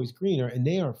isn't always greener, and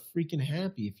they are freaking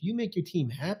happy. If you make your team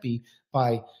happy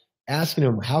by asking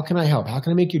them, how can I help? How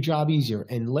can I make your job easier?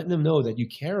 And letting them know that you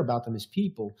care about them as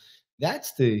people,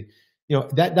 that's like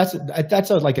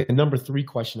a number 3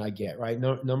 question I get, right?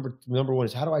 Number 1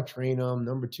 is, how do I train them?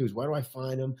 Number 2 is, where do I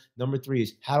find them? Number 3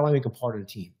 is, how do I make them part of the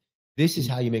team? This is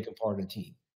how you make them part of the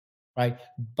team, right?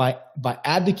 By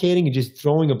abdicating and just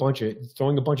throwing a bunch of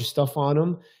stuff on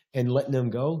them and letting them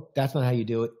go, that's not how you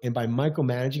do it. And by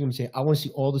micromanaging them, say, I want to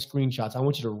see all the screenshots. I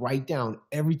want you to write down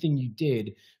everything you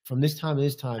did from this time to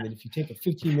this time. And if you take a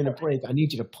 15-minute break, I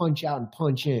need you to punch out and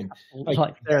punch in.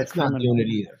 That's not doing it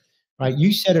either, right?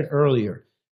 You said it earlier.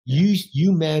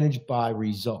 You manage by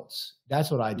results.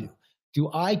 That's what I do. Do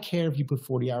I care if you put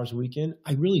 40 hours a week in?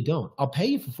 I really don't. I'll pay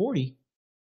you for 40.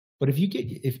 But if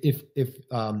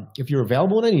you're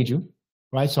available when I need you,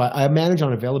 right? So I manage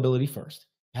on availability first.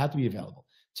 You have to be available.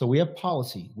 So we have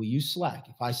policy. We use Slack.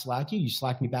 If I Slack you, you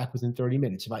Slack me back within 30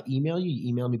 minutes. If I email you, you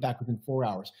email me back within 4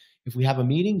 hours. If we have a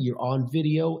meeting, you're on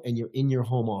video and you're in your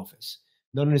home office.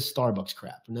 None of this Starbucks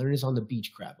crap. None of this on the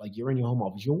beach crap. Like, you're in your home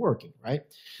office. You're working, right?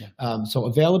 Yeah. So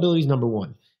availability is number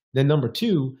 1. Then number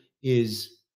 2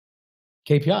 is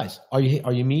KPIs. Are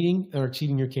you meeting or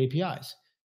exceeding your KPIs?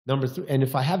 Number 3, and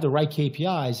if I have the right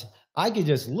KPIs, I can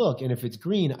just look, and if it's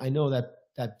green, I know that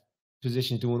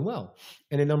position is doing well.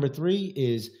 And then number 3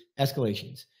 is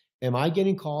escalations. Am I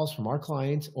getting calls from our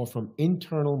clients or from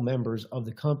internal members of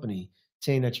the company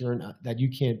saying that you're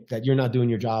not doing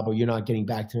your job, or you're not getting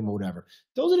back to them, or whatever?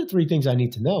 Those are the 3 things I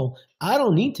need to know. I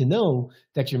don't need to know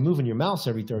that you're moving your mouse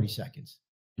every 30 seconds.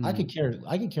 I could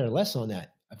care less on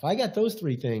that. If I got those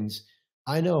 3 things,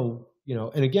 I know,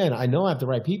 and again, I know I have the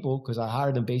right people because I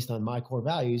hired them based on my core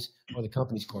values or the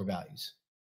company's core values.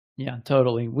 Yeah,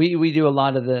 totally. We do a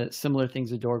lot of the similar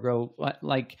things at DoorGrow.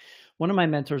 Like, one of my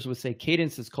mentors would say,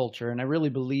 cadence is culture. And I really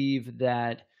believe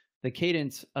that the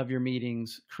cadence of your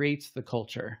meetings creates the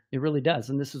culture. It really does.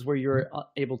 And this is where you're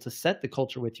able to set the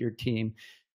culture with your team.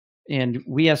 And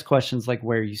we ask questions like,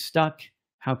 where are you stuck?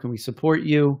 How can we support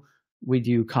you? We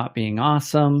do copying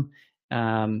awesome.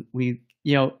 And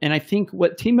I think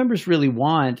what team members really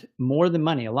want more than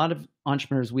money, a lot of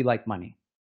entrepreneurs, we like money,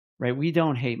 right? We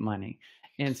don't hate money.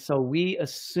 And so we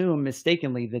assume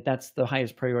mistakenly that that's the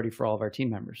highest priority for all of our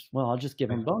team members. Well, I'll just give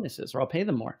them bonuses, or I'll pay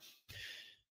them more.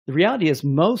 The reality is,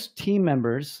 most team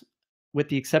members, with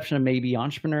the exception of maybe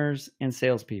entrepreneurs and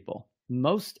salespeople,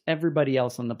 most everybody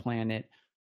else on the planet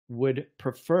would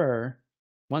prefer,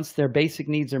 once their basic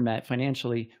needs are met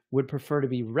financially, would prefer to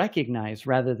be recognized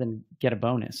rather than get a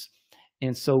bonus.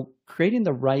 And so creating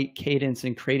the right cadence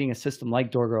and creating a system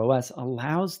like DoorGrow OS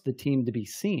allows the team to be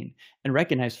seen and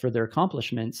recognized for their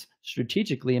accomplishments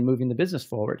strategically in moving the business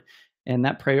forward. And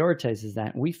that prioritizes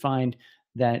that. And we find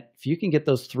that if you can get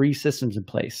those 3 systems in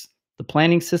place, the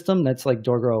planning system, that's like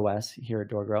DoorGrow OS here at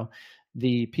DoorGrow,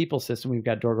 the people system, we've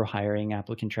got DoorGrow hiring,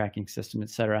 applicant tracking system,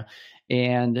 et cetera.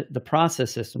 And the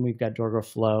process system, we've got DoorGrow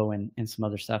Flow and some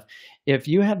other stuff. If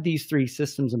you have these 3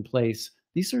 systems in place,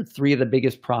 these are 3 of the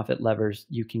biggest profit levers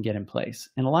you can get in place.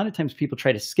 And a lot of times people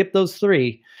try to skip those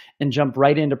 3 and jump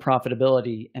right into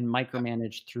profitability and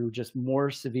micromanage through just more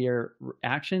severe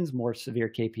actions, more severe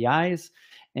KPIs,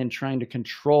 and trying to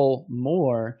control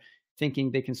more,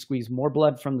 thinking they can squeeze more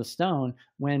blood from the stone.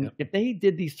 When if they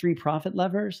did these 3 profit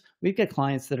levers, we've got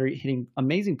clients that are hitting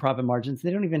amazing profit margins.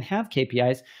 They don't even have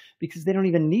KPIs because they don't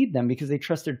even need them, because they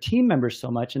trust their team members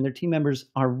so much, and their team members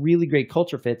are really great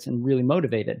culture fits and really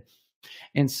motivated.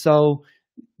 And so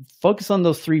focus on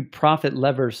those 3 profit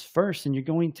levers first, and you're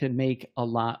going to make a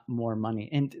lot more money.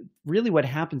 And really what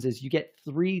happens is you get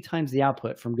 3 times the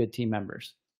output from good team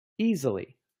members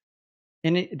easily.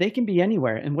 And they can be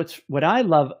anywhere. And what I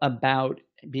love about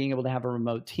being able to have a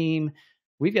remote team,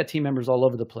 we've got team members all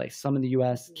over the place. Some in the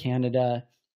US, Canada,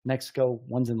 Mexico,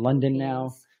 one's in London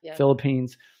now,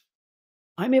 Philippines.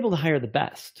 I'm able to hire the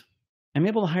best. I'm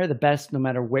able to hire the best no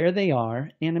matter where they are,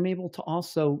 and I'm able to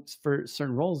also, for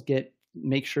certain roles,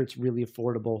 make sure it's really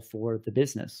affordable for the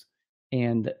business.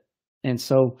 And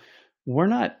so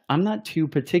I'm not too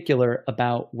particular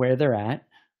about where they're at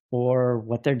or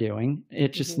what they're doing.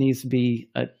 It just needs to be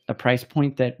a price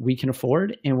point that we can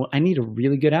afford, and I need a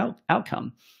really good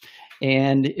outcome.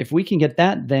 And if we can get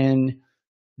that, then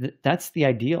that's the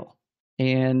ideal.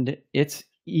 And it's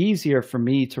easier for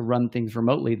me to run things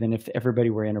remotely than if everybody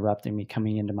were interrupting me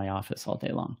coming into my office all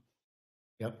day long.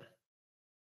 Yep.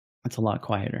 It's a lot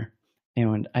quieter.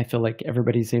 And I feel like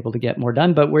everybody's able to get more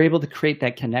done, but we're able to create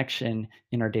that connection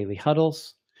in our daily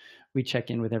huddles. We check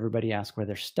in with everybody, ask where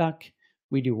they're stuck.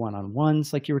 We do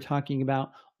one-on-ones like you were talking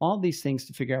about, all these things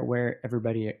to figure out where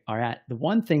everybody are at. The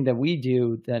one thing that we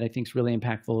do that I think is really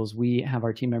impactful is we have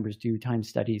our team members do time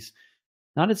studies,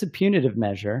 not as a punitive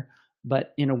measure,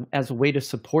 but as a way to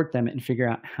support them and figure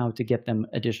out how to get them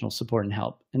additional support and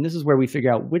help. And this is where we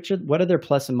figure out what are their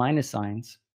plus and minus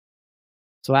signs.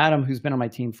 So Adam, who's been on my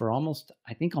team for almost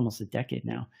a decade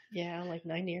now. Yeah, like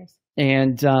 9 years.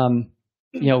 And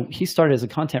he started as a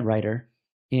content writer,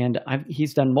 and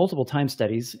he's done multiple time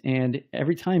studies, and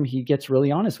every time he gets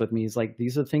really honest with me. He's like,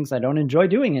 these are the things I don't enjoy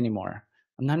doing anymore.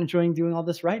 I'm not enjoying doing all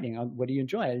this writing. What do you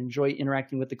enjoy? I enjoy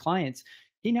interacting with the clients.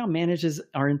 He now manages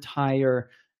our entire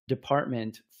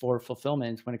department for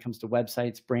fulfillment when it comes to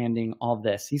websites, branding, all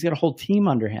this. He's got a whole team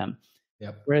under him.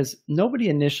 Yep. Whereas nobody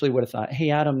initially would have thought, hey,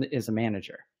 Adam is a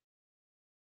manager.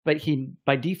 But he,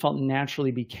 by default,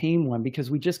 naturally became one because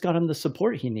we just got him the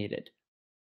support he needed.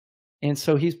 And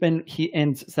so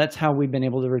that's how we've been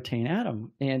able to retain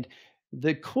Adam. And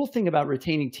the cool thing about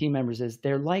retaining team members is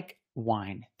they're like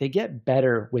wine. They get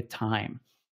better with time.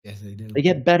 Yes, they do. They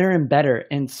get better and better.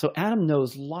 And so Adam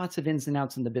knows lots of ins and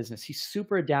outs in the business. He's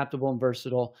super adaptable and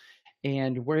versatile.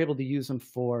 And we're able to use him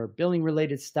for billing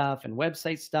related stuff and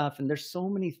website stuff. And there's so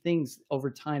many things over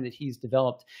time that he's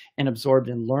developed and absorbed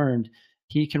and learned.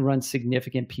 He can run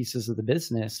significant pieces of the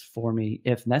business for me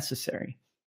if necessary.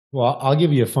 Well, I'll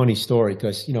give you a funny story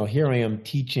because, here I am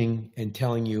teaching and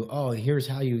telling you, oh, here's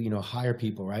how you, hire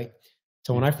people, right?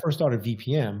 So when I first started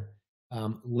VPM,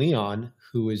 Leon,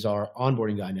 who is our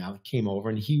onboarding guy now, came over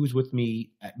and he was with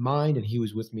me at Mind and he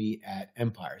was with me at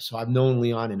Empire. So I've known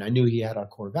Leon and I knew he had our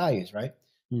core values, right?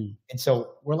 And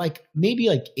so we're maybe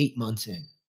 8 months in.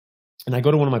 And I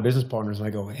go to one of my business partners and I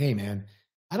go, hey, man,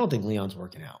 I don't think Leon's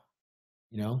working out,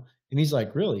 And he's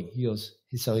like, really? He goes,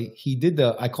 so he did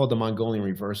I called the Mongolian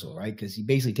reversal, right? Because he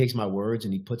basically takes my words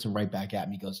and he puts them right back at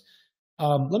me. He goes,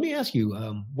 let me ask you,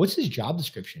 what's his job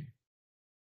description?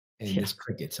 And this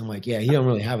crickets. I'm like, yeah, he don't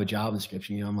really have a job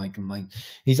description. I'm like,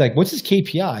 he's like, what's his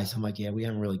KPIs? I'm like, yeah, we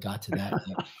haven't really got to that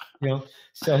yet.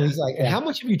 So he's like, and how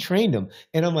much have you trained him?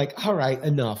 And I'm like, all right,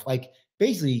 enough.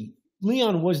 Basically,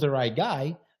 Leon was the right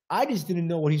guy. I just didn't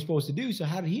know what he's supposed to do. So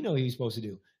how did he know he was supposed to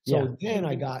do? So then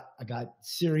I got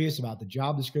serious about the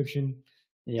job description.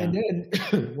 Yeah. And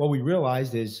then what we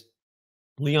realized is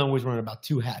Leon was running about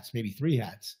 2 hats, maybe 3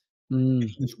 hats.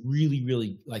 He was really,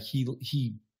 really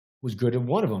he was good at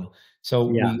one of them. So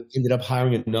we ended up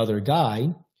hiring another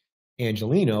guy,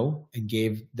 Angelino, and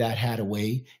gave that hat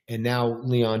away. And now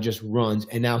Leon just runs,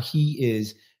 and now he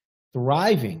is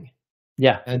thriving.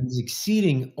 Yeah. And he's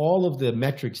exceeding all of the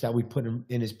metrics that we put him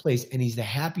in his place, and he's the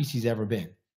happiest he's ever been.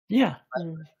 Yeah.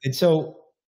 And so,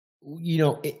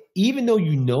 even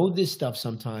though this stuff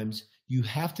sometimes, you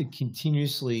have to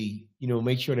continuously,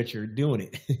 make sure that you're doing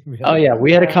it. Really. Oh yeah.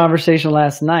 We had a conversation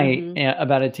last night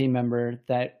about a team member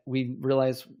that we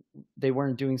realized they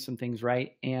weren't doing some things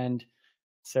right. And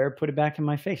Sarah put it back in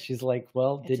my face. She's like,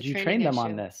 well, did you train them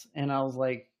on this? And I was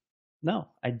like, no,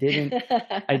 I didn't.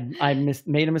 I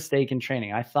made a mistake in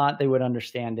training. I thought they would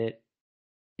understand it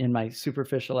in my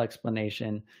superficial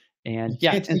explanation. And you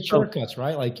can't take shortcuts,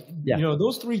 right?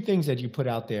 Those 3 things that you put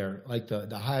out there, like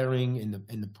the hiring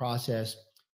and the process,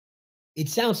 it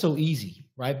sounds so easy,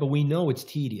 right? But we know it's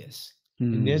tedious.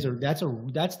 And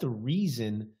that's the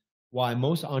reason why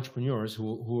most entrepreneurs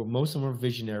who are, most of them are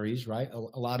visionaries, right?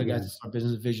 A lot of guys that start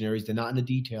business visionaries, they're not in the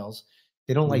details.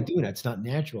 They don't like doing that. It's not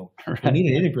natural. Right. They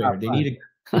need an integrator. They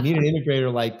need an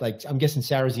integrator like I'm guessing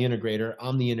Sarah's the integrator.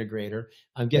 I'm the integrator.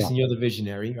 I'm guessing you're the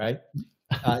visionary, right?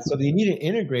 So they need an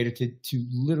integrator to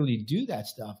literally do that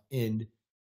stuff. And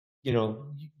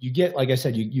you get, like I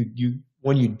said, you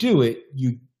when you do it,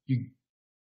 you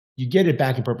get it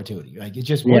back in perpetuity. Like it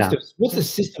just once the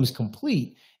system is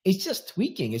complete, it's just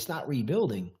tweaking. It's not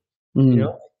rebuilding.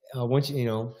 Once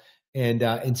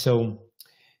and so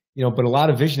but a lot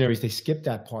of visionaries, they skip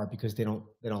that part because they don't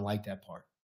like that part.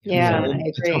 Yeah, so I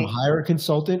agree. Hire a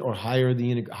consultant or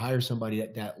hire somebody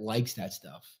that likes that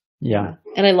stuff. Yeah.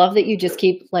 And I love that you just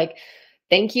keep like,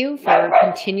 thank you for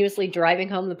continuously driving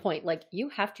home the point. Like you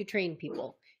have to train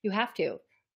people. You have to.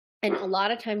 And a lot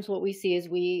of times what we see is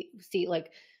like,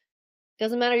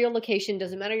 doesn't matter your location,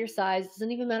 doesn't matter your size,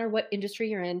 doesn't even matter what industry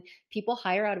you're in. People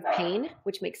hire out of pain,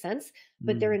 which makes sense,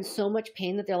 but they're in so much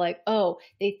pain that they're like, oh,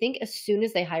 they think as soon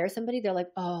as they hire somebody, they're like,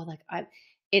 oh, like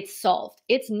it's solved.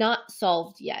 It's not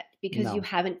solved yet because you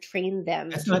haven't trained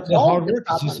them. That's not the hard work.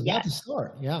 It's just about to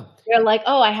start. Yeah. They're like,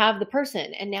 oh, I have the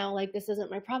person, and now like this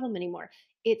isn't my problem anymore.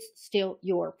 It's still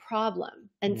your problem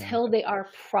until they are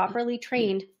properly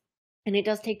trained, and it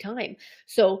does take time.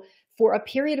 So for a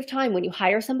period of time, when you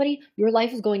hire somebody, your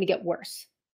life is going to get worse.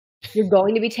 You're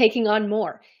going to be taking on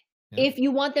more. If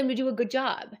you want them to do a good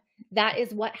job, that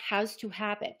is what has to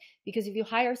happen. Because if you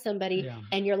hire somebody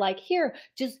and you're like, here,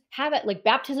 just have it like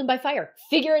baptism by fire,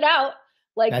 figure it out.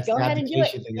 Like, go ahead and do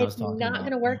it. It's not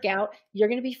going to work out. You're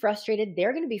going to be frustrated.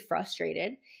 They're going to be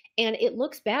frustrated. And it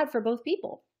looks bad for both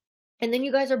people. And then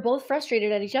you guys are both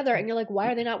frustrated at each other. And you're like,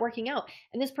 why are they not working out?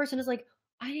 And this person is like,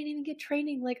 I didn't even get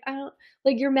training. Like, I don't,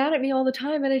 like, you're mad at me all the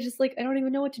time. And I just like, I don't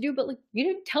even know what to do, but like, you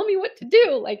didn't tell me what to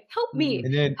do. Like, help me.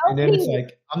 And then it's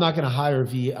like, I'm not going to hire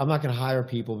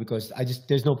people because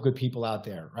there's no good people out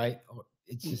there. Right.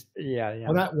 It's just,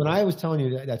 when I was telling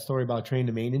you that story about training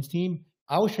the maintenance team,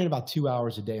 I was training about 2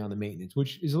 hours a day on the maintenance,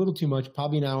 which is a little too much.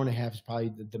 Probably an hour and a half is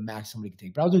probably the max somebody could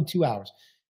take, but I was doing 2 hours.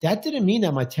 That didn't mean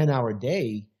that my 10-hour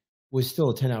day was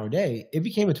still a 10-hour day. It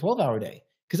became a 12-hour day.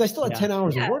 Because I still had 10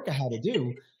 hours of work I had to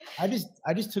do. I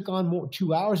just took on more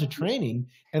 2 hours of training.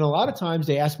 And a lot of times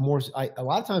they ask more. A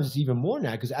lot of times it's even more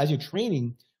now because as you're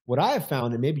training, what I have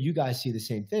found, and maybe you guys see the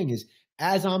same thing, is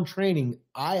as I'm training,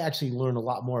 I actually learn a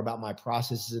lot more about my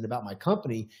processes and about my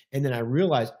company. And then I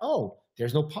realize, oh,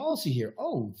 there's no policy here.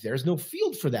 Oh, there's no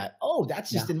field for that. Oh,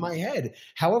 that's just in my head.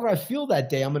 However I feel that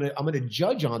day, I'm gonna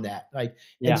judge on that. Like,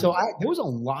 and so there was a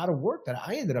lot of work that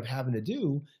I ended up having to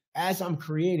do as I'm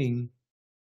creating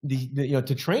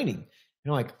to training.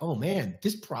 Like, oh man,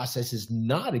 this process is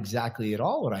not exactly at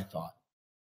all what I thought.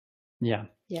 Yeah.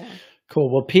 Cool.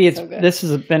 Well, Pete, this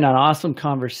has been an awesome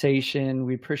conversation.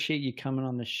 We appreciate you coming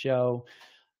on the show.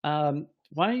 Why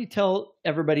don't you tell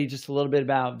everybody just a little bit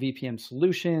about VPM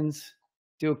Solutions,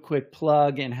 do a quick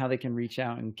plug, and how they can reach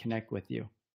out and connect with you.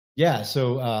 Yeah.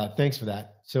 So thanks for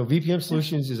that. So VPM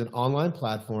Solutions is an online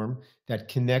platform that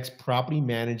connects property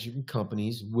management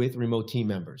companies with remote team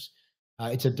members.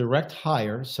 It's a direct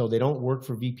hire, so they don't work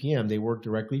for VPM. They work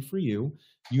directly for you.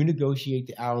 You negotiate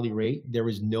the hourly rate. There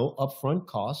is no upfront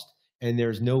cost, and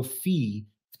there's no fee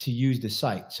to use the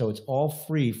site. So it's all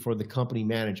free for the company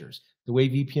managers. The way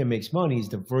VPM makes money is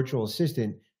the virtual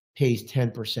assistant pays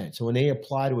 10%. So when they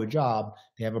apply to a job,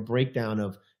 they have a breakdown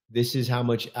of this is how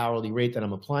much hourly rate that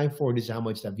I'm applying for. This is how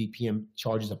much that VPM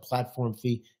charges a platform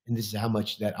fee, and this is how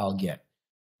much that I'll get.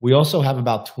 We also have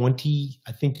about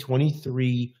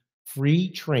 23 free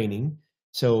training.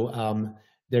 So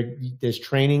there's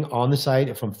training on the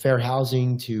site from fair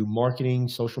housing to marketing,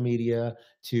 social media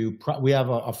to we have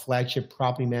a flagship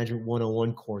property management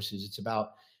 101 courses. It's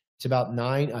about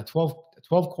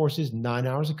 12 courses, 9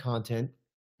 hours of content.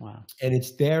 Wow. And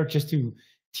it's there just to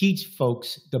teach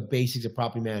folks the basics of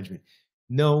property management.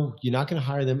 No, you're not going to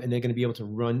hire them and they're going to be able to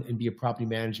run and be a property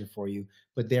manager for you,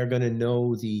 but they're going to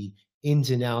know the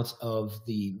ins and outs of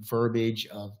the verbiage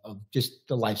of just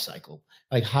the life cycle,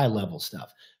 like high level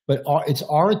stuff. But it's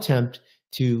our attempt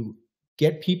to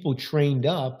get people trained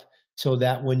up so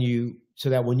that when you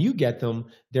get them,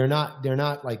 they're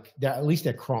not like that. At least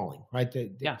they're crawling, right?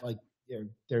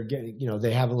 They're getting,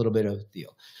 they have a little bit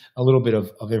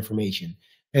of information.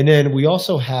 And then we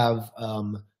also have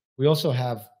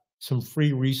some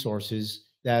free resources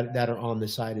that are on the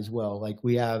site as well. Like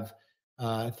we have,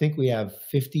 I think we have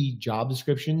 50 job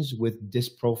descriptions with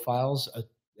disc profiles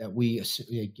that we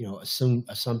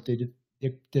assumpted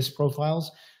disc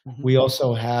profiles. Mm-hmm. We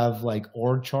also have like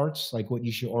org charts, like what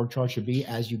org chart should be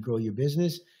as you grow your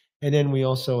business. And then we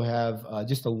also have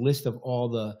just a list of all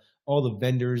the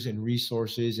vendors and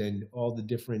resources and all the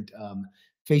different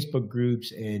Facebook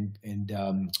groups and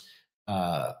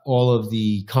all of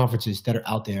the conferences that are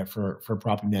out there for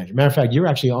property management. Matter of fact, you're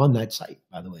actually on that site,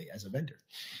 by the way, as a vendor.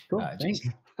 Cool. Thanks.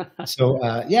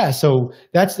 So yeah, so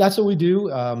that's what we do,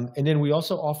 and then we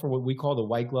also offer what we call the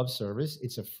white glove service.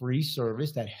 It's a free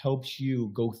service that helps you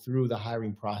go through the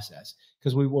hiring process.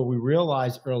 Because what we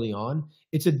realized early on,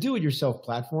 it's a do-it-yourself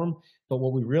platform, but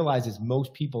what we realized is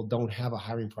most people don't have a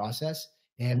hiring process.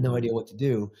 They have no idea what to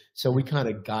do, so we kind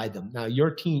of guide them. Now, your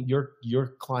team, your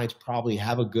clients probably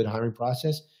have a good hiring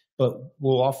process, but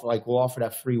we'll offer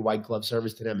that free white glove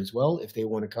service to them as well if they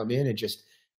want to come in and just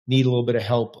need a little bit of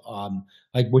help.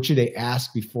 Like what should they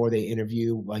ask before they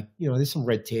interview? Like, there's some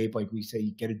red tape. Like we say,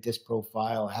 you get a disc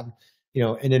profile,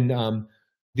 and then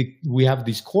we have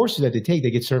these courses that they take.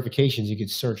 They get certifications. You can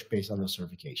search based on those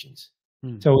certifications.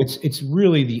 So it's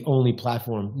really the only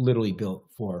platform literally built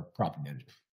for property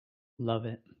management. Love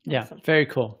it. Yeah, very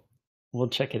cool. We'll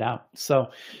check it out. So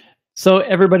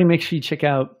everybody, make sure you check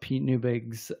out Pete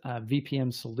Neubig's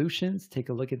VPM Solutions. Take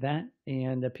a look at that.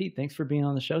 And Pete, thanks for being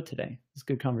on the show today. It's a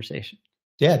good conversation.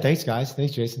 Yeah, thanks, guys.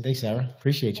 Thanks, Jason. Thanks, Sarah.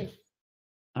 Appreciate you.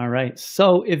 All right.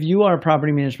 So if you are a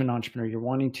property management entrepreneur, you're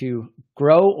wanting to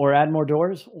grow or add more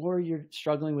doors, or you're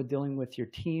struggling with dealing with your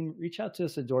team, reach out to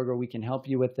us at DoorGo. We can help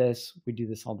you with this. We do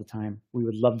this all the time. We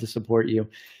would love to support you.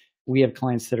 We have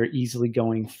clients that are easily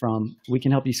going we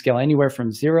can help you scale anywhere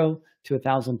from 0 to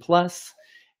 1,000 plus.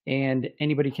 And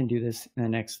anybody can do this in the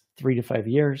next 3 to 5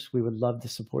 years. We would love to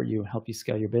support you, help you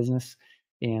scale your business,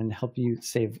 and help you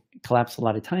collapse a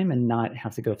lot of time and not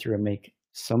have to go through and make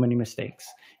so many mistakes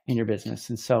in your business.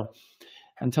 And so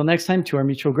until next time, to our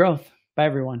mutual growth. Bye,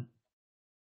 everyone.